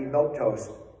have to be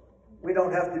milquetoast. We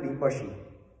don't have to be mushy.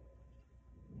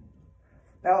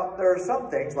 Now, there are some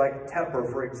things like temper,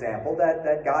 for example,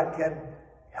 that God can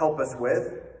help us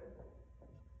with.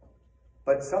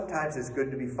 But sometimes it's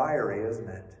good to be fiery, isn't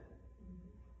it?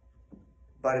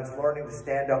 But it's learning to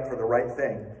stand up for the right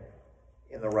thing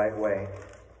in the right way.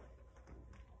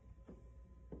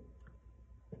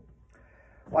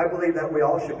 Well, I believe that we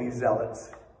all should be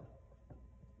zealots,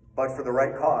 but for the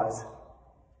right cause,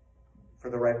 for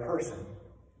the right person,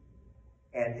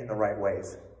 and in the right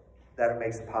ways, that it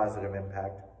makes a positive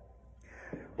impact.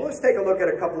 Well, let's take a look at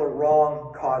a couple of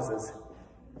wrong causes.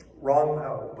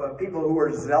 People who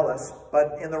are zealous,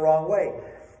 but in the wrong way.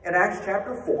 In Acts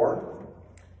chapter 4,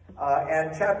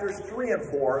 and chapters 3 and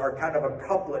 4 are kind of a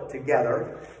couplet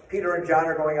together. Peter and John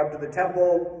are going up to the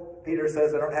temple. Peter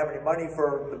says, I don't have any money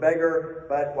for the beggar,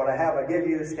 but what I have I give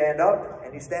you, stand up.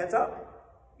 And he stands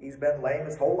up. He's been lame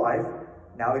his whole life.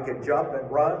 Now he can jump and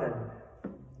run, and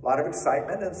a lot of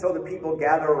excitement. And so the people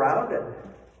gather around, and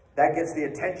that gets the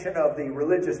attention of the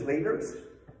religious leaders.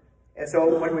 And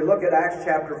so when we look at Acts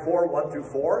chapter 4, 1 through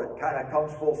 4, it kind of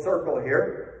comes full circle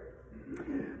here.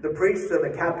 The priests and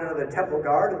the captain of the temple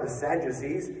guard and the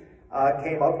Sadducees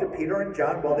came up to Peter and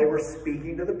John while they were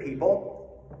speaking to the people.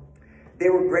 They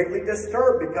were greatly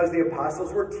disturbed because the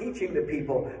apostles were teaching the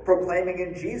people, proclaiming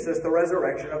in Jesus the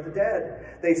resurrection of the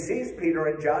dead. They seized Peter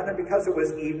and John, and because it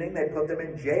was evening, they put them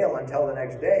in jail until the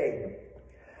next day.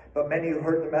 But many who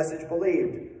heard the message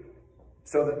believed.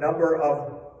 So the number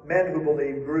of men who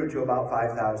believed grew to about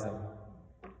 5,000.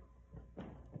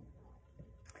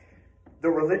 The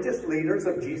religious leaders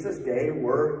of Jesus' day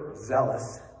were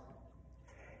zealous.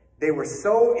 They were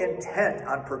so intent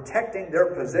on protecting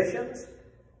their positions,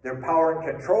 their power and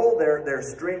control, their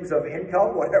streams of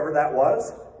income, whatever that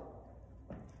was.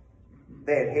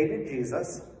 They had hated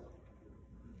Jesus.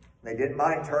 They didn't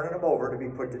mind turning him over to be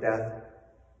put to death.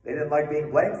 They didn't like being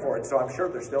blamed for it, so I'm sure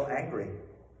they're still angry.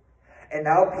 And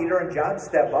now Peter and John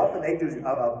step up, and they do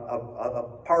a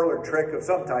parlor trick of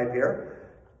some type here.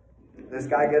 This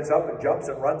guy gets up and jumps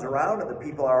and runs around, and the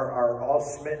people are all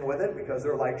smitten with it because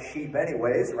they're like sheep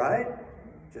anyways, right?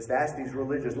 Just ask these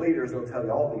religious leaders, they'll tell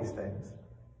you all these things.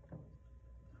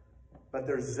 But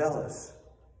they're zealous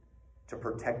to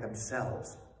protect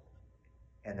themselves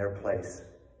and their place.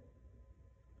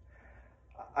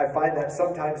 I find that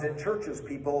sometimes in churches,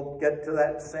 people get to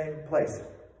that same place.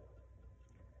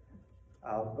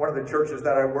 One of the churches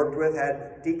that I worked with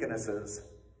had deaconesses.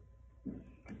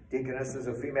 Deaconess is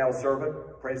a female servant.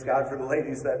 Praise God for the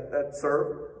ladies that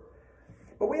serve.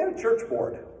 But we had a church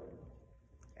board.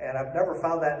 And I've never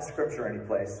found that in Scripture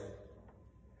anyplace.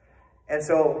 And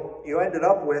so you ended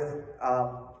up with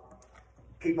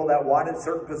people that wanted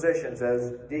certain positions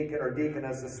as deacon or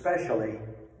deaconess especially.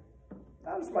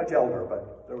 Not as much elder,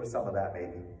 but there was some of that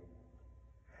maybe.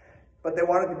 But they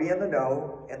wanted to be in the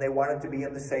know, and they wanted to be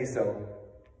in the say-so.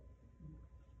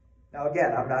 Now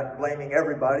again, I'm not blaming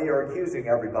everybody or accusing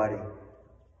everybody.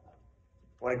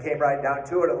 When it came right down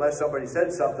to it, unless somebody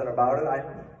said something about it,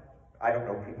 I don't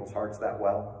know people's hearts that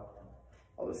well.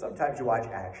 Although sometimes you watch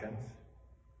actions.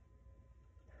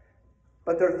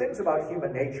 But there are things about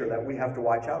human nature that we have to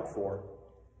watch out for.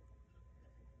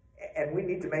 And we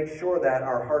need to make sure that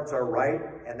our hearts are right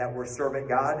and that we're serving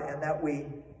God and that we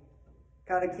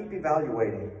kind of keep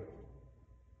evaluating.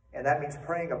 And that means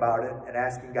praying about it and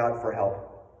asking God for help.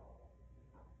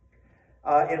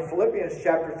 In Philippians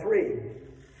chapter 3,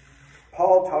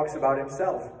 Paul talks about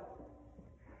himself.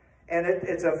 And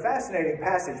it's a fascinating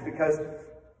passage because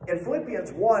in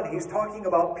Philippians 1, he's talking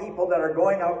about people that are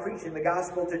going out preaching the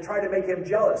gospel to try to make him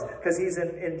jealous because he's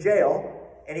in jail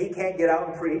and he can't get out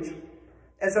and preach.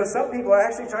 And so some people are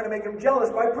actually trying to make him jealous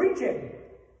by preaching.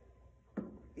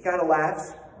 He kind of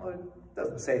laughs. Well, it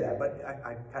doesn't say that, but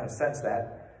I kind of sense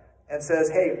that. And says,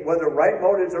 hey, whether right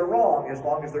motives are wrong, as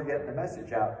long as they're getting the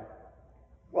message out.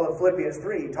 Well, in Philippians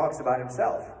 3, he talks about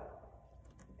himself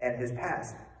and his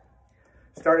past.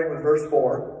 Starting with verse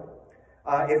 4.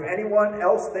 If anyone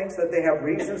else thinks that they have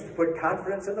reasons to put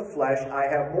confidence in the flesh, I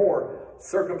have more.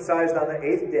 Circumcised on the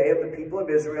 8th day of the people of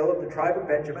Israel, of the tribe of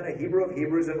Benjamin, a Hebrew of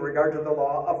Hebrews in regard to the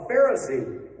law, a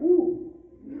Pharisee. Woo.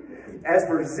 As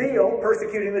for zeal,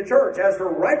 persecuting the church. As for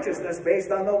righteousness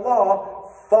based on the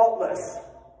law, faultless.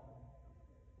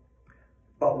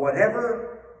 But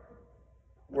whatever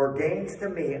were gains to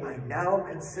me, I now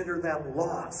consider them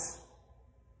loss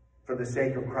for the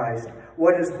sake of Christ.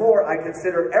 What is more, I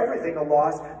consider everything a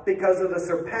loss because of the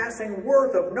surpassing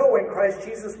worth of knowing Christ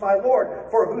Jesus my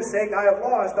Lord, for whose sake I have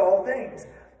lost all things.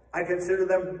 I consider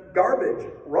them garbage,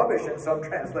 rubbish in some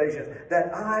translations,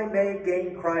 that I may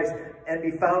gain Christ and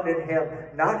be found in him,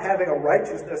 not having a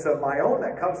righteousness of my own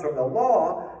that comes from the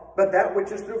law, but that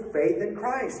which is through faith in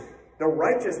Christ, the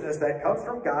righteousness that comes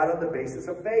from God on the basis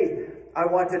of faith. I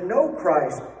want to know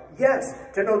Christ, yes,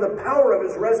 to know the power of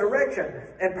his resurrection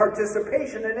and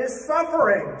participation in his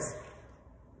sufferings,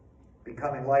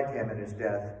 becoming like him in his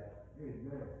death,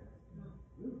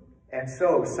 and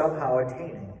so somehow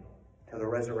attaining to the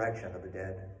resurrection of the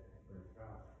dead.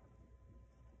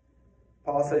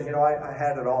 Paul says, you know, I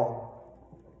had it all.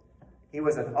 He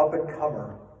was an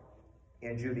up-and-comer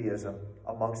in Judaism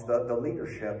amongst the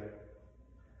leadership.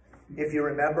 If you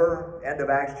remember, end of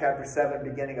Acts chapter 7,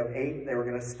 beginning of 8, they were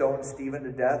going to stone Stephen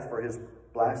to death for his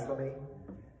blasphemy.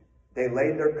 They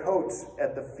laid their coats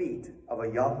at the feet of a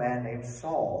young man named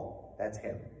Saul. That's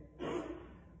him.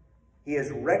 He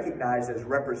is recognized as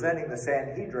representing the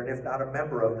Sanhedrin, if not a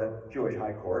member of the Jewish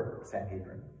High Court,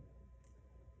 Sanhedrin.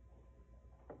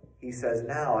 He says,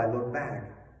 now I look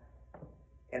back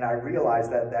and I realize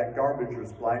that that garbage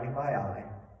was blinding my eye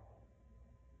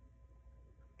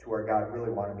to where God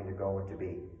really wanted me to go and to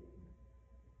be.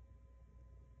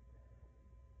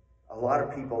 A lot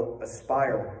of people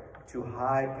aspire to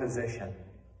high position.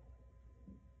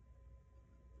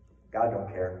 God don't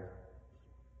care.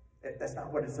 That's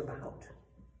not what it's about.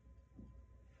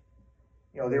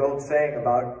 You know, the old saying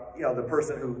about, you know, the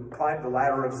person who climbed the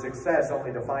ladder of success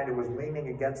only to find it was leaning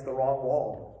against the wrong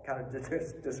wall. Kind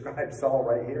of describes Saul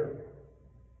right here.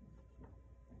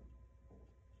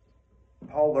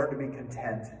 Paul learned to be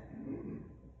content.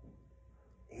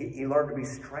 He learned to be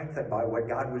strengthened by what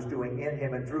God was doing in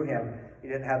him and through him. He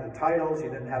didn't have the titles. He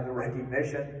didn't have the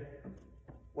recognition.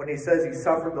 When he says he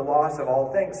suffered the loss of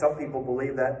all things, some people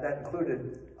believe that that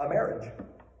included a marriage.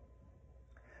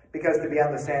 Because to be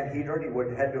on the Sanhedrin, he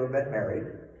would had to have been married.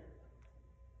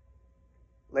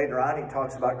 Later on, he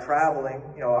talks about traveling.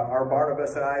 You know, are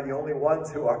Barnabas and I the only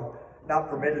ones who are not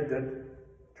permitted to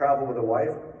travel with a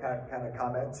wife? Kind of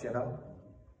comments, you know.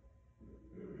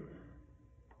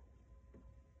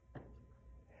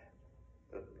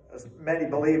 Many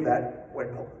believe that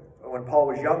when Paul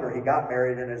was younger, he got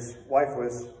married and his wife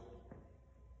was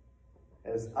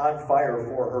as on fire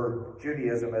for her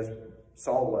Judaism as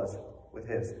Saul was with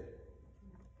his.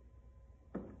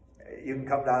 You can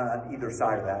come down on either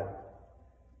side of that.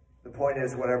 The point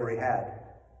is, whatever he had,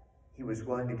 he was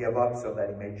willing to give up so that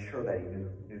he made sure that he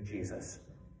knew Jesus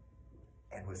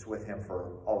and was with him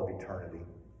for all of eternity.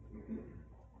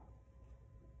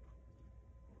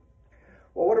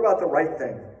 Well, what about the right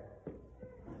thing?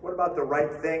 What about the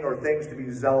right thing or things to be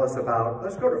zealous about?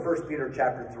 Let's go to 1 Peter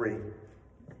chapter 3.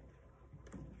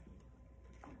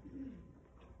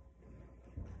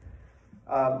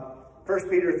 Um, 1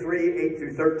 Peter 3, 8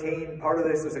 through 13. Part of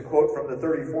this is a quote from the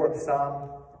 34th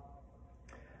Psalm.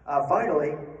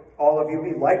 Finally, all of you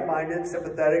be like-minded,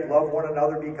 sympathetic, love one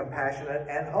another, be compassionate,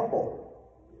 and humble.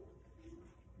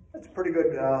 That's a pretty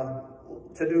good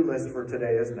to-do list for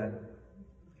today, isn't it?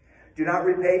 Do not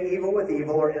repay evil with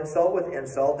evil or insult with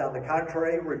insult. On the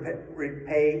contrary,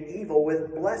 repay evil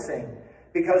with blessing,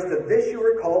 Because to this you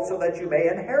were called so that you may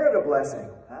inherit a blessing.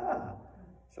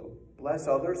 So bless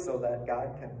others so that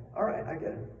God can... All right, I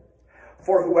get it.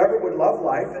 For whoever would love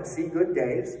life and see good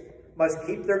days must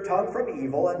keep their tongue from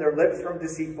evil and their lips from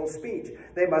deceitful speech.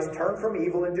 They must turn from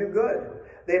evil and do good.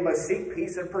 They must seek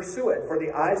peace and pursue it. For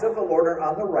the eyes of the Lord are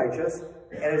on the righteous,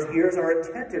 and his ears are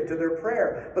attentive to their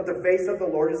prayer. But the face of the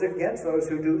Lord is against those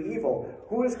who do evil.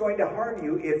 Who is going to harm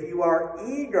you if you are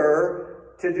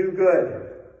eager to do good?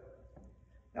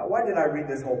 Now, why did I read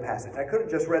this whole passage? I could have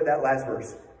just read that last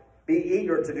verse. Be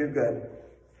eager to do good.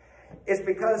 It's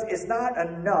because it's not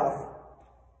enough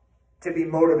to be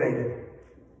motivated.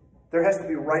 There has to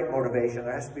be right motivation.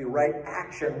 There has to be right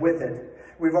action with it.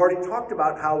 We've already talked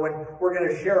about how when we're going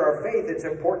to share our faith, it's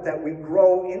important that we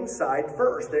grow inside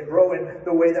first and grow in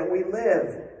the way that we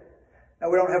live. Now,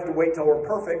 we don't have to wait till we're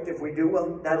perfect. If we do,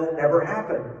 well, that'll never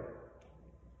happen.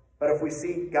 But if we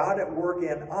see God at work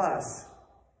in us,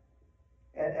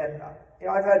 and you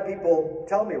know, I've had people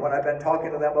tell me when I've been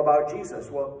talking to them about Jesus,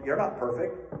 well, you're not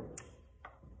perfect.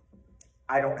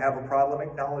 I don't have a problem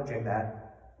acknowledging that.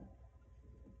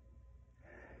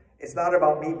 It's not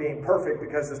about me being perfect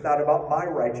because it's not about my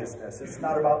righteousness. It's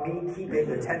not about me keeping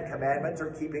the 10 Commandments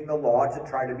or keeping the law to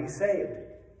try to be saved.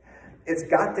 It's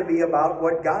got to be about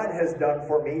what God has done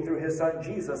for me through his son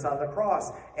Jesus on the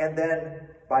cross. And then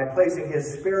by placing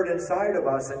his Spirit inside of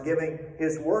us and giving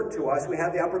his word to us, we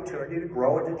have the opportunity to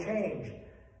grow and to change.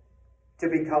 To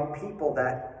become people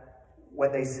that,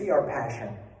 when they see our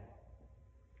passion,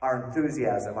 our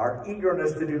enthusiasm, our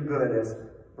eagerness to do good, as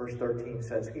verse 13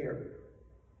 says here.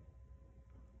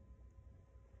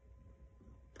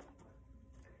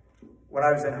 When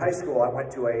I was in high school, I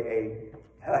went to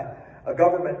a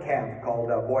government camp called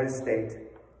Boys State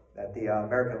that the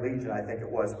American Legion, I think it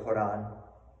was, put on.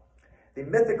 The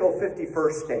mythical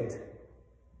 51st state.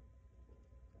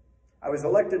 I was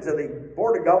elected to the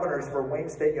Board of Governors for Wayne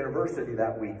State University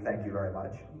that week. Thank you very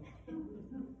much.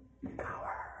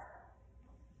 Power.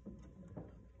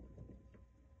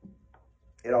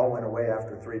 It all went away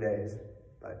after 3 days.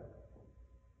 But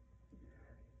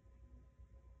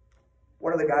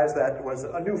one of the guys that was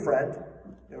a new friend,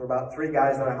 there were about 3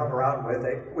 guys that I hung around with.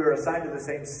 We were assigned to the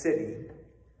same city.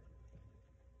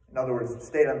 In other words,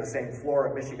 stayed on the same floor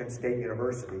at Michigan State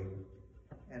University.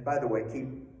 And by the way, keep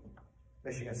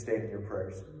Michigan State in your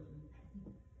prayers.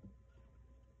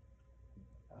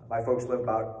 My folks live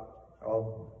about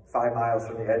 5 miles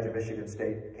from the edge of Michigan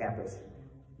State campus.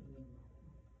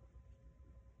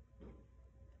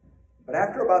 But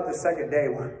after about the second day,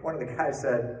 one of the guys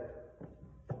said,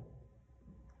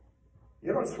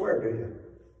 "You don't swear, do you?"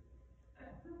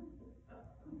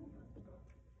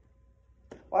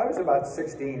 Well, I was about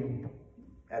 16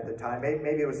 at the time.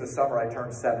 Maybe it was the summer I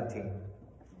turned 17.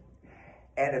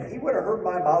 And if he would have heard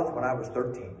my mouth when I was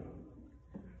 13,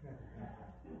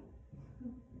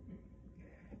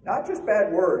 not just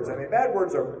bad words. I mean, bad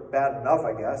words are bad enough,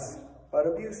 I guess, but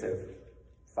abusive,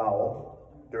 foul,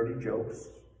 dirty jokes.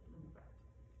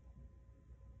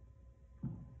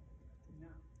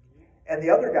 And the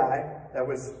other guy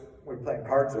we were playing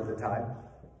cards at the time,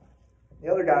 the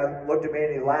other guy looked at me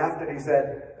and he laughed and he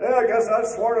said, "Yeah, I guess I've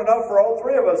sworn enough for all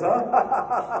 3 of us,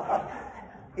 huh?"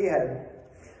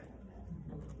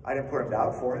 I didn't put him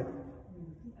down for it.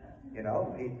 You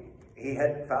know, he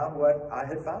had found what I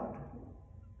had found.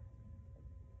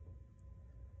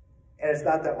 And it's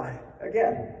not that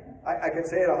again, I could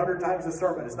say it 100 times a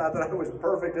sermon. It's not that I was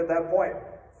perfect at that point.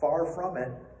 Far from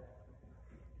it.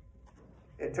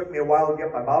 It took me a while to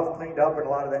get my mouth cleaned up and a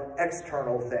lot of the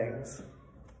external things.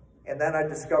 And then I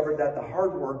discovered that the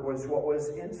hard work was what was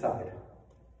inside.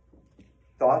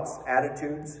 Thoughts,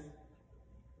 attitudes,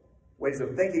 ways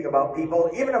of thinking about people,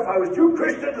 even if I was too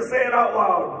Christian to say it out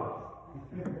loud.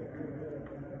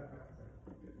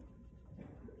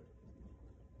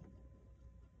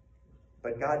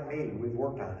 But God and me, we've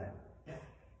worked on it.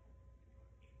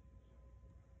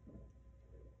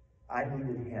 I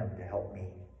needed him to help me.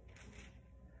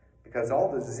 Because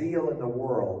all the zeal in the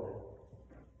world,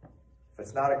 if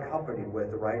it's not accompanied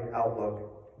with the right outlook,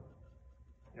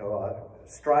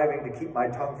 striving to keep my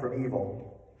tongue from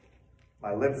evil,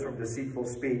 my lips from deceitful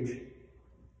speech,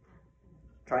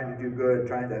 trying to do good,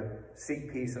 trying to seek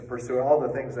peace and pursue all the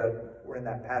things that were in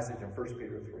that passage in 1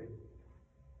 Peter 3.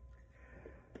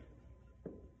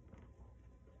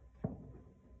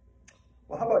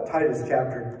 Well, how about Titus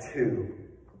chapter 2?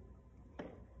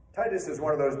 Titus is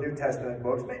one of those New Testament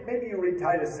books. Maybe you read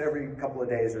Titus every couple of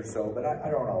days or so, but I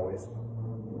don't always.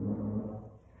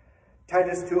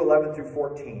 Titus 2:11 through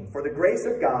 14. For the grace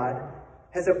of God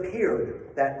has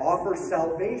appeared that offers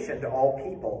salvation to all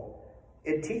people,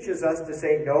 It teaches us to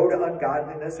say no to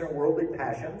ungodliness and worldly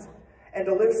passions, and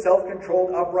to live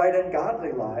self-controlled, upright, and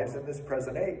godly lives in this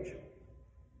present age.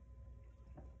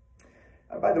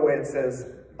 By the way, it says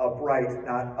upright,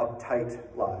 not uptight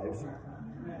lives.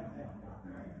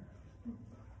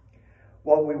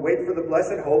 While we wait for the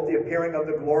blessed hope, the appearing of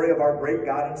the glory of our great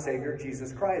God and Savior,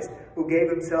 Jesus Christ, who gave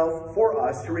himself for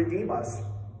us to redeem us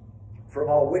from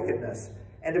all wickedness,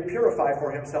 and to purify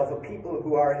for himself a people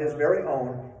who are his very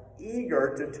own,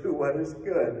 eager to do what is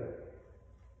good.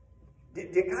 Do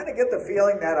you kind of get the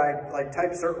feeling that I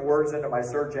type certain words into my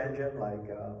search engine, like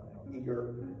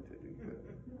eager to do good?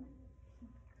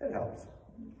 It helps.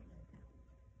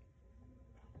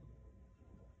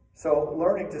 So,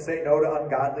 learning to say no to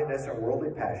ungodliness and worldly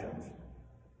passions,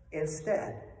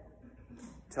 instead,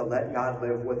 to let God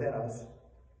live within us.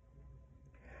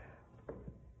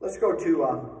 Let's go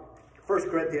to 1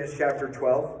 Corinthians chapter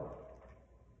 12.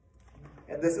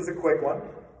 And this is a quick one.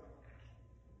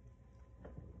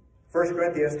 1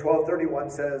 Corinthians 12:31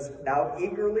 says, "Now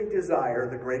eagerly desire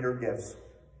the greater gifts."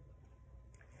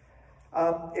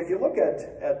 If you look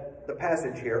at the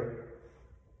passage here,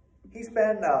 he's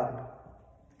been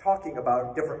talking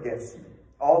about different gifts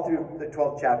all through the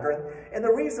 12th chapter. And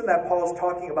the reason that Paul's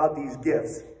talking about these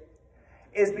gifts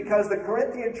is because the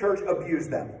Corinthian church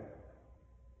abused them.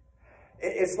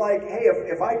 It's like, hey,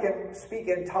 if I can speak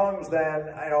in tongues,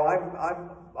 then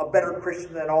I'm a better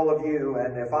Christian than all of you.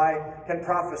 And if I can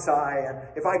prophesy, and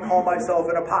if I call myself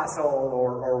an apostle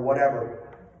or whatever.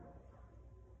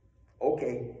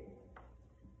 Okay.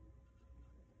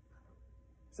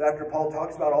 So after Paul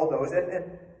talks about all those,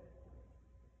 and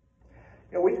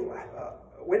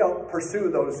we don't pursue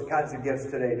those kinds of gifts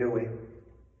today, do we?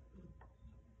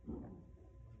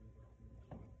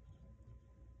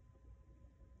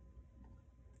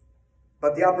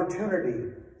 But the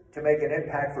opportunity to make an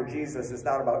impact for Jesus is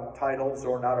not about titles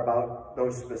or not about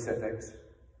those specifics.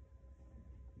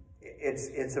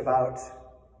 It's about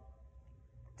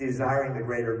desiring the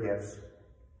greater gifts.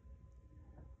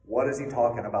 What is he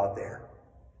talking about there?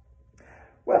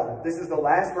 Well, this is the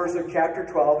last verse of chapter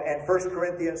 12, and 1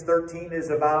 Corinthians 13 is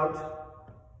about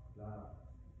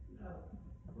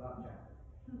love.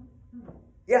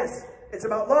 Yes, it's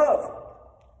about love.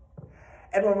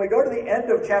 And when we go to the end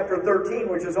of chapter 13,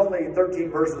 which is only 13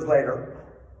 verses later,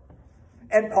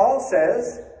 and Paul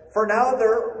says, "For now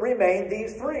there remain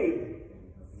these three: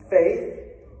 faith,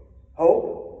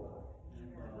 hope,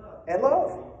 and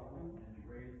love.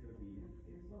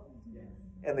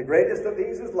 And the greatest of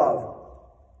these is love."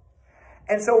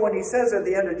 And so when he says at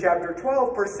the end of chapter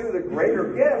 12, pursue the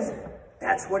greater gifts,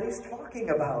 that's what he's talking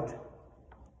about.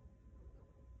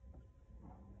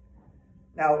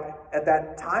 Now, at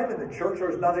that time in the church, there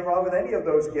was nothing wrong with any of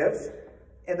those gifts,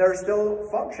 and there are still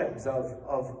functions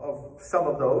of some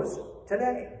of those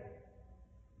today.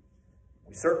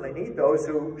 We certainly need those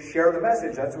who share the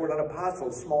message. That's what an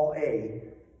apostle, small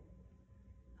a,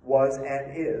 was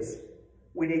and is.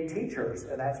 We need teachers,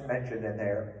 and that's mentioned in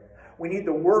there. We need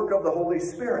the work of the Holy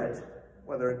Spirit,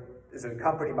 whether it is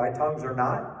accompanied by tongues or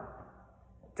not,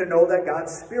 to know that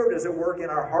God's Spirit is at work in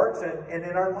our hearts and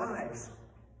in our lives.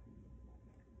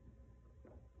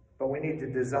 But we need to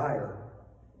desire,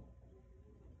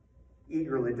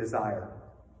 eagerly desire,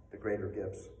 the greater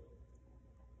gifts.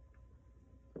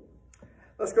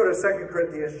 Let's go to 2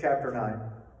 Corinthians chapter 9.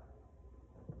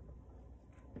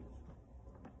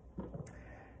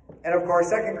 And of course,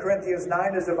 2 Corinthians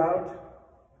 9 is about,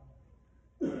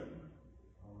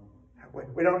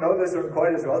 we don't know this one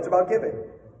quite as well, it's about giving.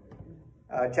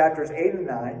 Chapters 8 and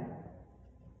 9,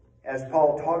 as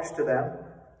Paul talks to them.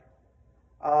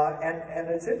 And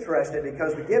it's interesting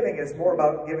because the giving is more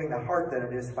about giving the heart than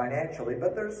it is financially,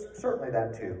 but there's certainly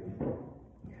that too.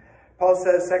 Paul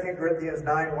says, 2 Corinthians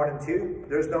 9, 1 and 2,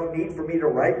 "There's no need for me to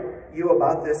write you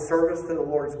about this service to the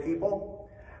Lord's people,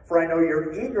 for I know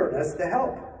your eagerness to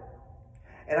help.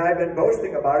 And I've been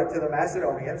boasting about it to the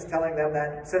Macedonians, telling them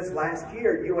that since last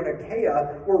year you and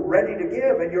Achaia were ready to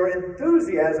give, and your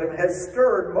enthusiasm has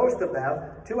stirred most of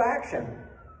them to action."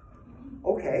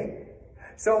 Okay,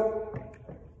 so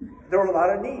there were a lot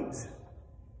of needs.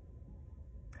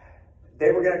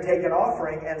 They were going to take an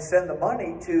offering and send the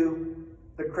money to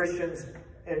the Christians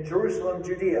in Jerusalem,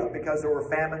 Judea, because there were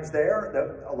famines there.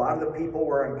 A lot of the people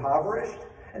were impoverished,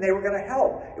 and they were going to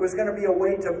help. It was going to be a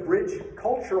way to bridge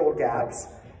cultural gaps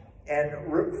and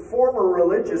former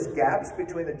religious gaps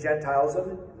between the Gentiles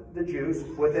and the Jews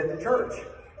within the church.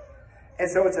 And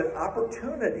so it's an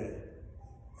opportunity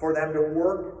for them to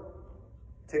work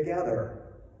together.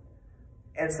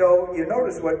 And so you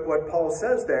notice what Paul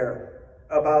says there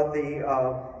about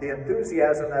the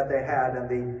enthusiasm that they had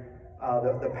and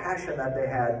the passion that they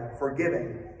had for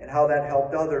giving and how that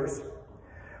helped others.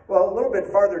 Well, a little bit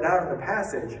farther down in the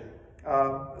passage,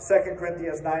 2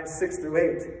 Corinthians 9, 6 through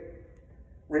 8.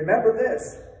 Remember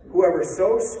this, whoever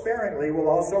sows sparingly will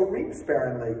also reap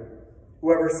sparingly.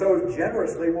 Whoever sows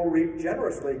generously will reap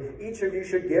generously. Each of you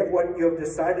should give what you have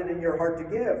decided in your heart to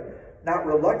give, not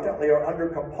reluctantly or under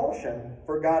compulsion,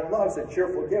 for God loves a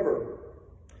cheerful giver.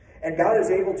 And God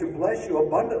is able to bless you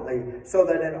abundantly, so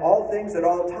that in all things at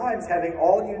all times, having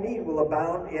all you need will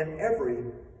abound in every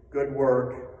good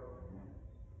work.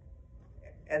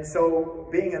 And so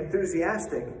being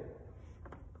enthusiastic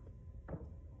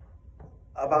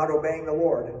about obeying the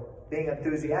Lord, being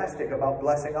enthusiastic about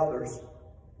blessing others,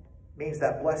 means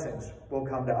that blessings will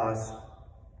come to us.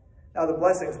 Now, the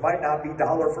blessings might not be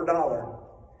dollar for dollar.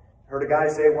 Heard a guy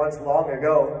say once long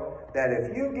ago that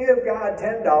if you give God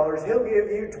 $10, he'll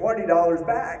give you $20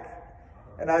 back.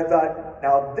 And I thought,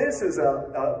 now this is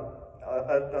a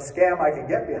scam I can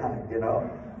get behind, you know.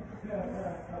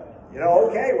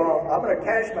 Okay, well, I'm going to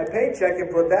cash my paycheck and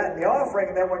put that in the offering,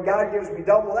 and then when God gives me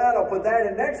double that, I'll put that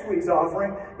in next week's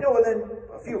offering. Within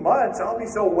a few months, I'll be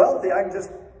so wealthy, I can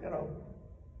just,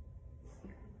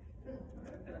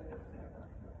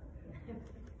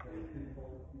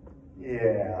 Yeah,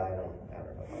 I don't know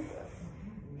about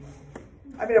that.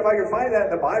 I mean, if I could find that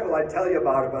in the Bible, I'd tell you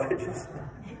about it, but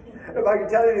if I could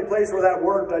tell you any place where that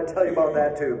worked, I'd tell you about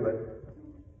that too,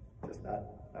 but just not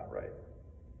right.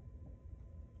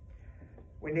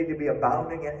 We need to be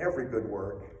abounding in every good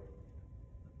work.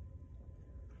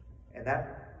 And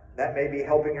that may be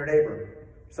helping your neighbor,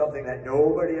 something that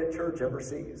nobody at church ever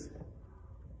sees.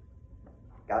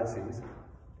 God sees.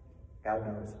 God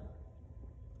knows.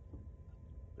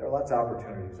 There are lots of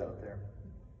opportunities out there.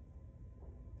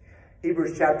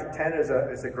 Hebrews chapter 10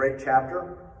 is a great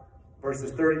chapter,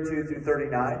 verses 32 through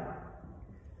 39.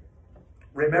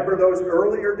 Remember those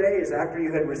earlier days after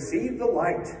you had received the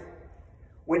light,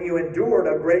 when you endured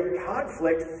a great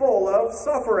conflict full of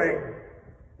suffering.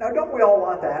 Now, don't we all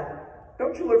want that?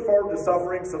 Don't you look forward to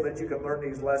suffering so that you can learn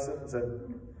these lessons?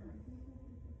 And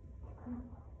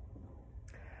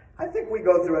I think we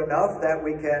go through enough that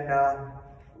we can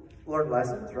learn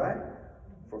lessons, right?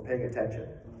 If we're paying attention.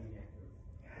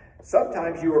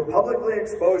 Sometimes you were publicly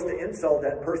exposed to insult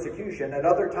and persecution. At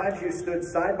other times you stood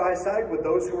side by side with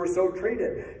those who were so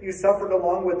treated. You suffered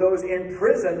along with those in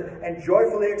prison and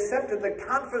joyfully accepted the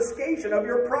confiscation of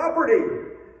your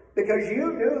property, because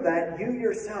you knew that you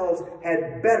yourselves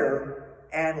had better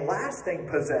and lasting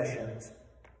possessions.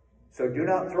 So do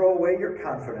not throw away your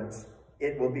confidence.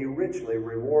 It will be richly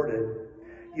rewarded.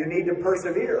 You need to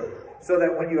persevere, so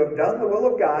that when you have done the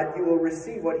will of God, you will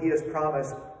receive what he has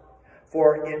promised.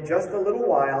 For in just a little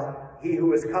while, he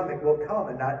who is coming will come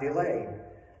and not delay.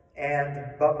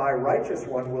 But my righteous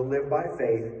one will live by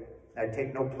faith. I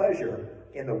take no pleasure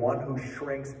in the one who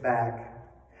shrinks back.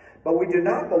 But we do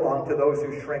not belong to those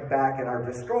who shrink back and are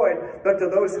destroyed, but to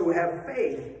those who have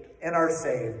faith and are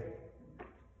saved.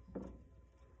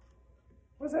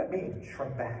 What does that mean,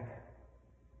 shrink back?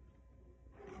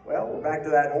 Well, we're back to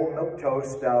that whole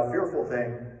milquetoast, fearful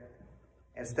thing,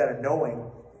 instead of knowing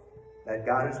that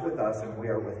God is with us and we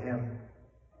are with him.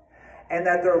 And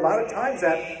that there are a lot of times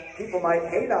that people might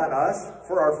hate on us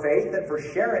for our faith and for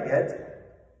sharing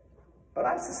it, but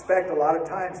I suspect a lot of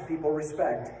times people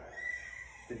respect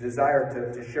the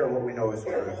desire to share what we know is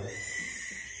true.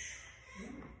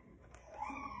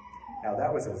 Now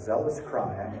that was a zealous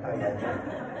cry. I like that.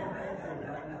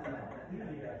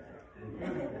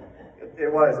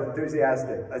 It was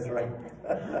enthusiastic, that's right.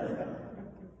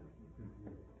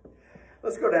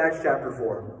 Let's go to Acts chapter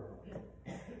 4.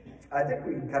 I think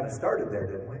we kind of started there,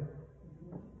 didn't we?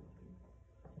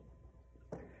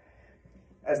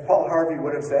 As Paul Harvey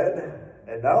would have said,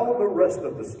 and now the rest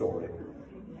of the story.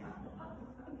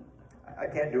 I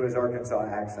can't do his Arkansas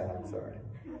accent, I'm sorry.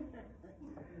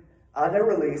 On their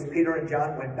release, Peter and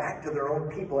John went back to their own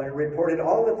people and reported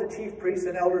all that the chief priests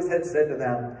and elders had said to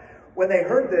them. When they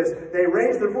heard this, they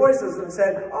raised their voices and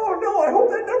said, "Oh no, I hope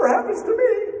that never happens to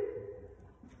me."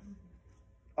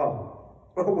 Oh,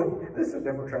 wait, this is a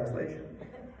different translation.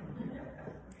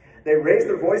 They raised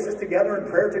their voices together in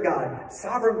prayer to God.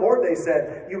 "Sovereign Lord," they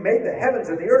said, "you made the heavens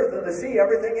and the earth and the sea,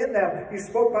 everything in them. You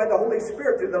spoke by the Holy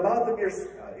Spirit through the mouth of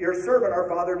your servant, our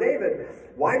father David.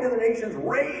 Why do the nations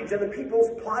rage and the peoples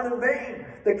plot in vain?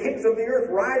 The kings of the earth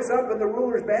rise up and the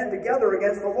rulers band together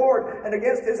against the Lord and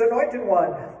against his anointed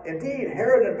one. Indeed,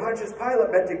 Herod and Pontius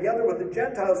Pilate met together with the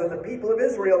Gentiles and the people of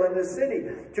Israel in this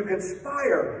city to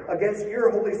conspire against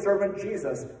your holy servant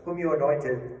Jesus, whom you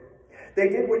anointed. They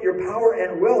did what your power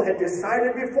and will had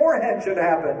decided beforehand should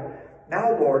happen.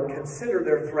 Now, Lord, consider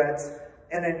their threats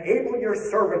and enable your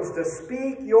servants to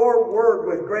speak your word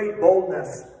with great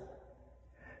boldness.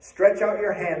 Stretch out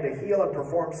your hand to heal and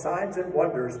perform signs and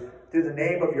wonders through the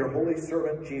name of your holy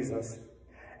servant Jesus."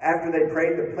 After they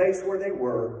prayed, the place where they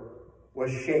were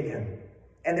was shaken,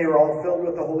 and they were all filled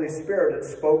with the Holy Spirit and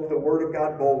spoke the word of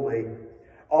God boldly.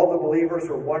 All the believers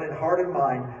were one in heart and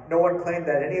mind. No one claimed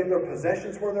that any of their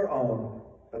possessions were their own,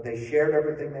 but they shared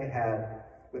everything they had.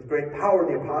 With great power,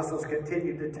 the apostles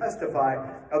continued to testify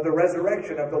of the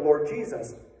resurrection of the Lord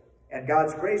Jesus. And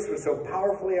God's grace was so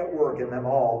powerfully at work in them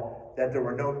all that there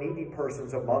were no needy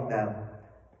persons among them.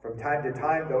 From time to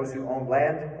time, those who owned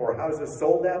land or houses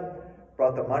sold them,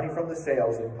 brought the money from the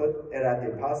sales and put it at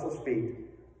the apostles' feet,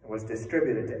 and was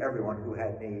distributed to everyone who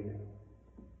had need.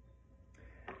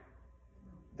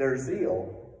 Their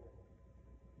zeal,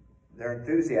 their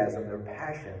enthusiasm, their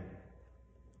passion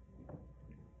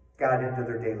got into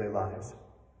their daily lives.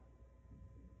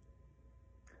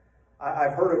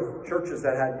 I've heard of churches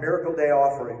that had miracle day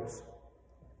offerings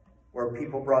where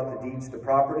people brought the deeds to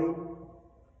property,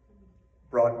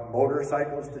 brought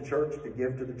motorcycles to church to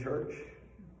give to the church,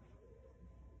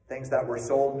 things that were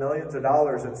sold, millions of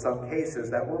dollars in some cases,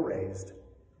 that were raised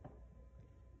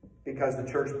because the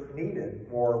church needed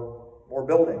more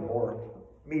building, more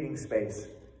meeting space,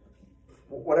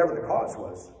 whatever the cause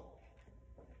was.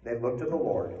 They looked to the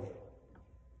Lord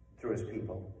through his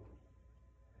people.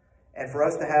 And for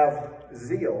us to have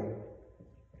zeal,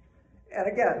 and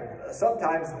again,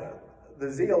 sometimes the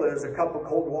zeal is a cup of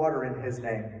cold water in his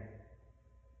name.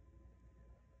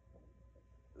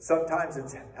 Sometimes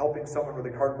it's helping someone with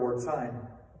a cardboard sign.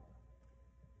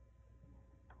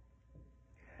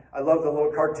 I love the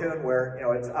little cartoon where,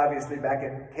 it's obviously back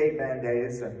in caveman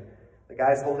days, and the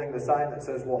guy's holding the sign that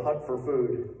says, "We'll hunt for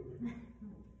food."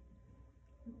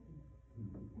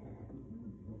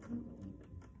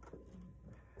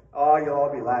 Oh, you'll all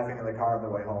be laughing in the car on the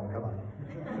way home. Come on.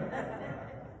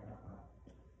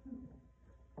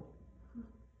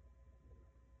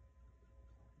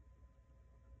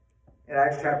 In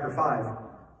Acts chapter 5,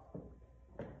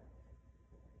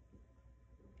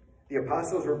 the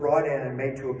apostles were brought in and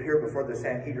made to appear before the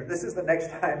Sanhedrin. This is the next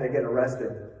time they get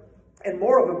arrested. And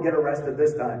more of them get arrested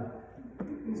this time.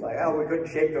 It's like, oh, we couldn't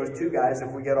shake those two guys.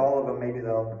 If we get all of them, maybe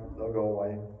they'll go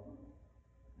away.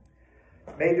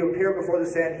 Made to appear before the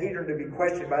Sanhedrin to be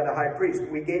questioned by the high priest.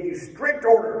 "We gave you strict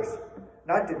orders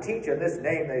not to teach in this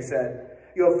name," they said.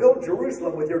 "You have filled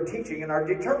Jerusalem with your teaching and are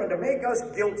determined to make us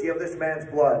guilty of this man's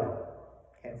blood."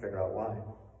 Can't figure out why.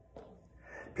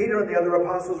 Peter and the other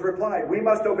apostles replied, "We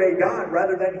must obey God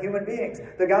rather than human beings.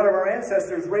 The God of our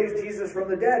ancestors raised Jesus from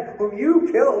the dead, whom you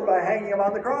killed by hanging him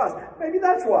on the cross." Maybe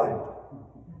that's why.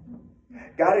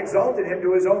 "God exalted him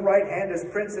to his own right hand as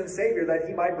Prince and Savior, that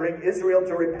he might bring Israel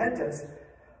to repentance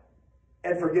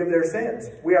and forgive their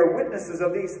sins. We are witnesses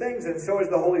of these things, and so is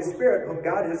the Holy Spirit, whom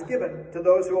God has given to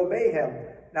those who obey him."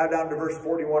 Now down to verse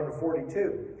 41 and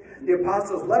 42. The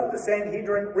apostles left the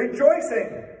Sanhedrin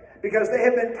rejoicing, because they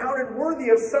had been counted worthy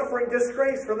of suffering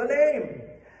disgrace for the name.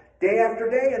 Day after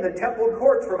day in the temple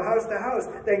courts from house to house,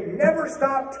 they never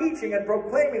stopped teaching and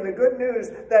proclaiming the good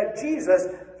news that Jesus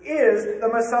is the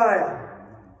Messiah.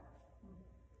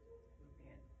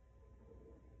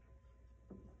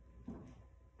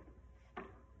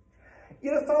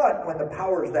 You'd have thought when the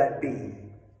powers that be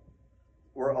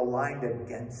were aligned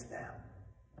against them,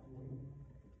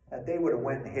 that they would have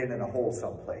went and hid in a hole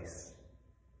someplace.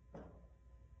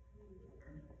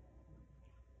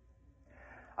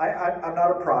 I'm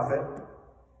not a prophet.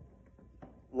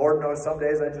 Lord knows some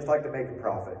days I just like to make a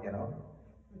profit,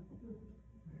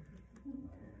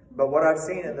 But what I've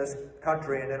seen in this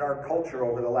country and in our culture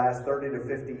over the last 30 to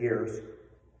 50 years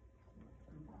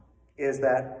is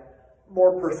that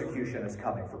more persecution is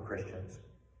coming for Christians.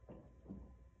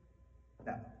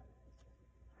 Now,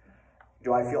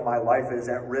 do I feel my life is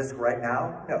at risk right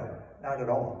now? No, not at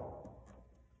all.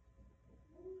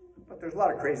 But there's a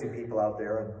lot of crazy people out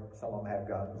there, and some of them have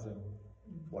guns and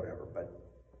whatever. But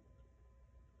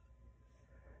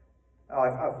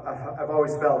I've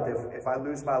always felt if I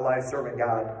lose my life serving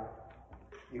God,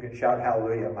 you can shout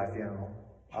hallelujah at my funeral.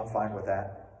 I'm fine with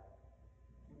that.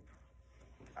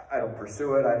 I don't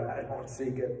pursue it. I don't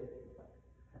seek it.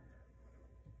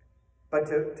 But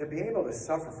to be able to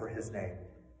suffer for his name,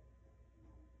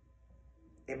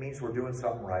 it means we're doing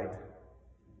something right.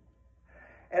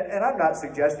 And I'm not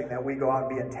suggesting that we go out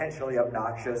and be intentionally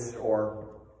obnoxious or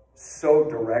so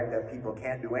direct that people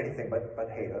can't do anything but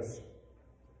hate us.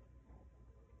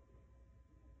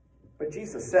 But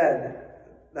Jesus said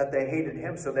that they hated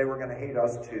him, so they were going to hate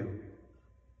us too.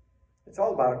 It's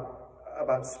all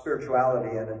about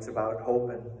spirituality, and it's about hope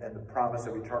and the promise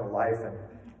of eternal life. And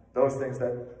Those things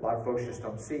that a lot of folks just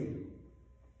don't see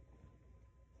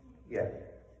yet.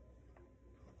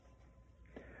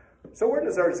 So where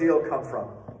does our zeal come from?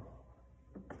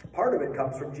 Part of it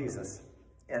comes from Jesus.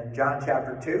 In John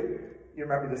chapter 2, you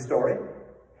remember the story?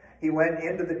 He went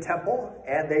into the temple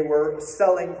and they were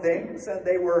selling things and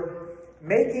they were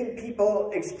making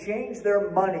people exchange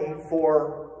their money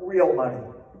for real money,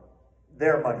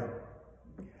 their money.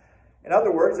 In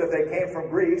other words, if they came from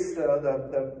Greece,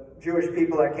 the Jewish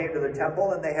people that came to the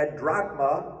temple and they had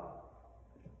drachma,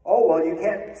 oh, well, you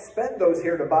can't spend those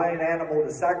here to buy an animal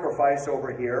to sacrifice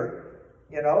over here.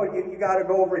 You know, you got to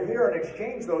go over here and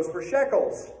exchange those for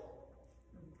shekels.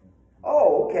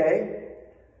 Oh, okay.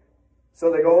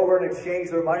 So they go over and exchange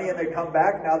their money and they come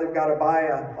back. Now they've got to buy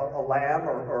a lamb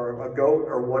or a goat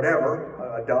or whatever,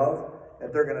 a dove,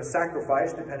 that they're going to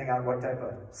sacrifice, depending on what type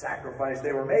of sacrifice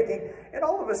they were making. And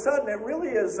all of a sudden, it really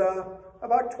is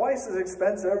about twice as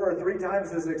expensive or 3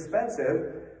 times as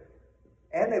expensive.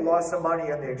 And they lost some money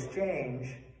in the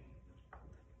exchange,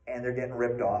 and they're getting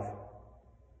ripped off.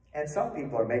 And some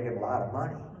people are making a lot of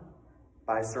money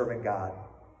by serving God.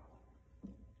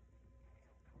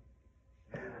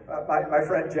 My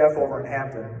friend Jeff over in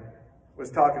Hampton was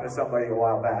talking to somebody a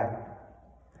while back.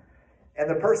 And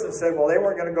the person said, well, they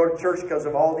weren't going to go to church because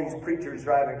of all these preachers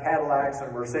driving Cadillacs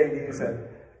and Mercedes. And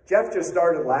Jeff just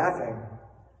started laughing.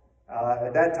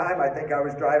 At that time, I think I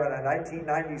was driving a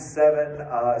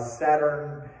 1997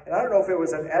 Saturn. And I don't know if it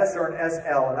was an S or an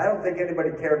SL. And I don't think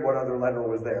anybody cared what other letter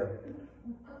was there.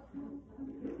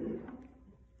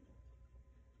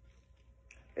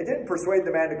 It didn't persuade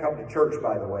the man to come to church,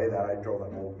 by the way, that I drove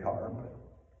an old car.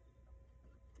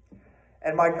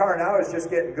 And my car now is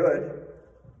just getting good.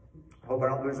 Hope I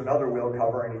don't lose another wheel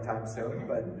cover anytime soon.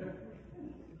 But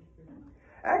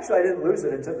actually, I didn't lose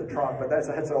it. It's in the trunk, but that's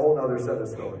a whole other set of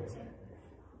stories.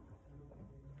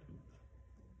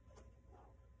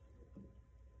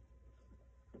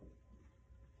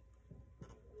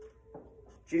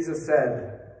 Jesus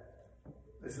said,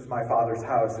 this is my Father's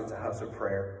house. It's a house of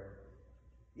prayer.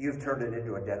 You've turned it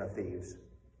into a den of thieves.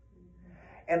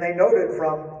 And they noted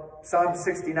from Psalm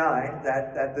 69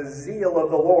 that the zeal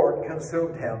of the Lord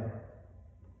consumed him.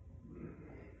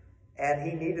 And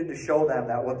he needed to show them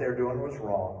that what they're doing was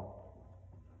wrong.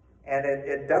 And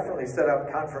it definitely set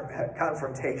up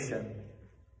confrontation.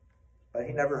 But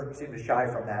he never seemed to shy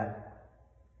from that.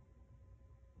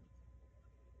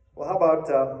 Well, how about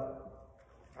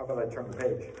I turn the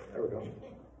page? There we go.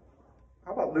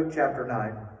 How about Luke chapter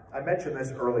 9? I mentioned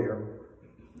this earlier.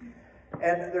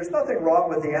 And there's nothing wrong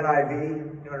with the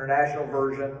NIV, New International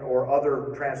Version, or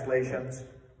other translations.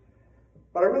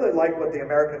 But I really like what the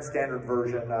American Standard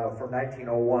Version from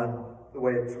 1901, the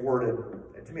way it's worded.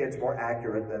 And to me, it's more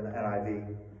accurate than the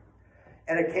NIV.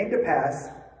 And it came to pass,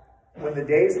 when the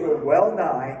days were well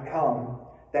nigh come,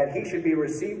 that he should be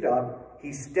received up,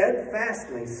 he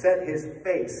steadfastly set his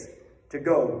face to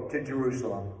go to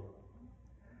Jerusalem.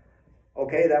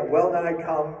 Okay, that well nigh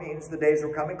come means the days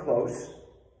were coming close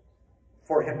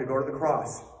for him to go to the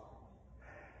cross.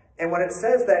 And when it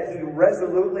says that he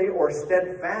resolutely or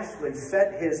steadfastly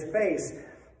set his face,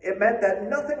 it meant that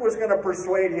nothing was going to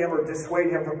persuade him or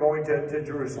dissuade him from going to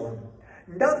Jerusalem.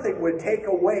 Nothing would take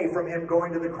away from him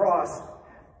going to the cross.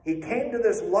 He came to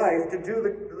this life to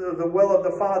do the will of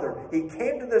the Father. He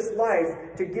came to this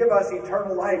life to give us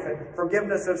eternal life and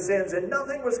forgiveness of sins, and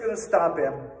nothing was going to stop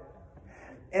him.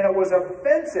 And it was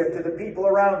offensive to the people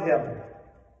around him.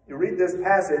 You read this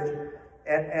passage,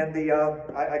 and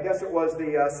I guess it was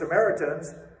the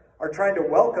Samaritans are trying to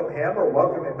welcome him, or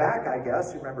welcome him back, I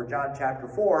guess. You remember John chapter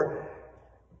 4.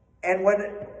 And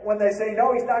when they say,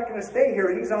 no, he's not going to stay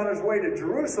here, he's on his way to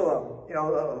Jerusalem. You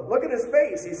know, look at his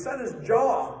face. He set his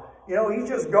jaw. You know, he's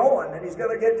just going, and he's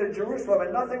going to get to Jerusalem,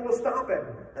 and nothing will stop him.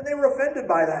 And they were offended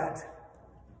by that.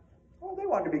 Well, they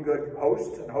wanted to be good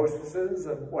hosts and hostesses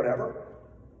and whatever.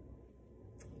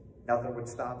 Nothing would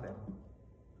stop him.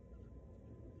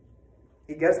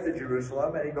 He gets to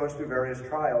Jerusalem, and he goes through various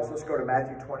trials. Let's go to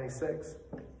Matthew 26.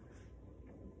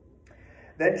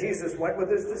 Then Jesus went with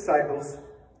his disciples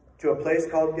to a place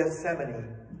called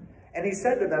Gethsemane. And he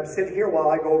said to them, sit here while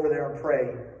I go over there and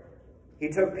pray. He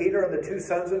took Peter and the 2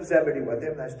 sons of Zebedee with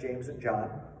him, that's James and John.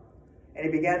 And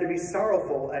he began to be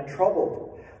sorrowful and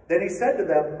troubled. Then he said to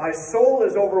them, my soul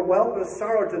is overwhelmed with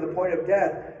sorrow to the point of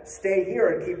death. Stay here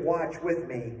and keep watch with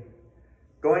me.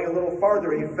 Going a little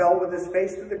farther, he fell with his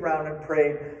face to the ground and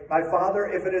prayed, my Father,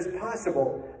 if it is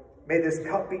possible, may this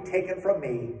cup be taken from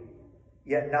me,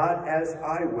 yet not as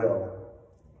I will,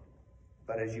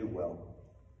 but as you will.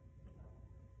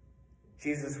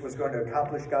 Jesus was going to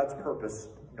accomplish God's purpose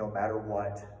no matter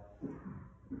what.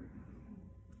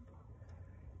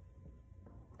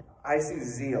 I see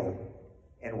zeal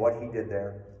in what he did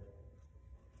there.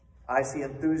 I see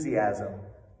enthusiasm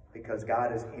because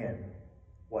God is in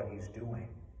what he's doing,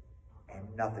 and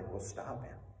nothing will stop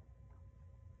him.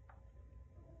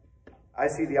 I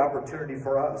see the opportunity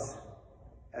for us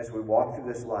as we walk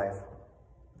through this life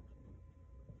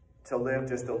to live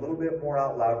just a little bit more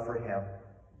out loud for him.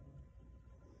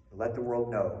 Let the world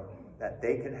know that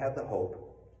they can have the hope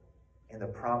in the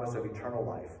promise of eternal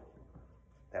life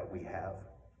that we have.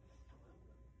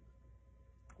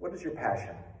 What is your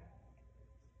passion?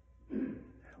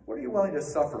 What are you willing to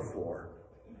suffer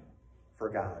for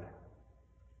God?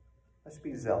 Let's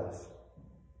be zealous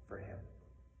for him.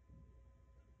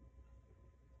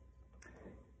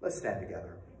 Let's stand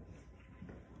together.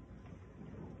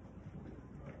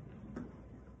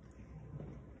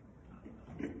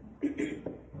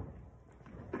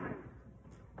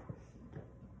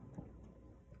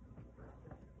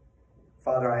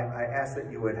 Father, I ask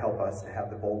that you would help us to have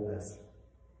the boldness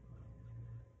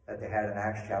that they had in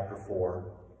Acts chapter 4,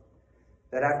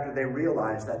 that after they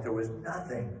realized that there was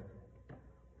nothing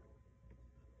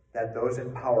that those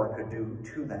in power could do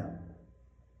to them,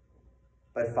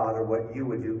 but Father, what you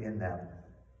would do in them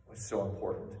was so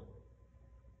important.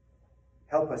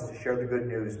 Help us to share the good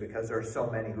news, because there are so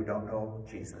many who don't know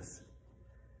Jesus.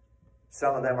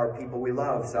 Some of them are people we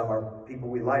love, some are people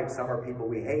we like, some are people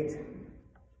we hate.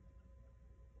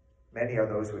 Many are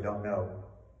those we don't know.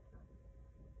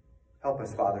 Help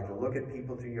us, Father, to look at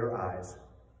people through your eyes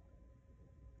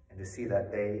and to see that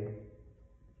they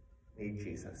need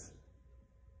Jesus.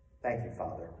 Thank you,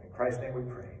 Father. In Christ's name we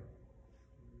pray.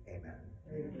 Amen.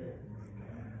 Amen.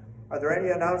 Are there any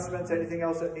announcements, anything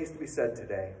else that needs to be said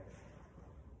today?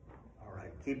 All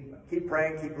right. Keep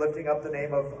praying, keep lifting up the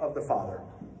name of the Father.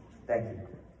 Thank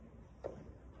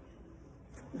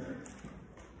you.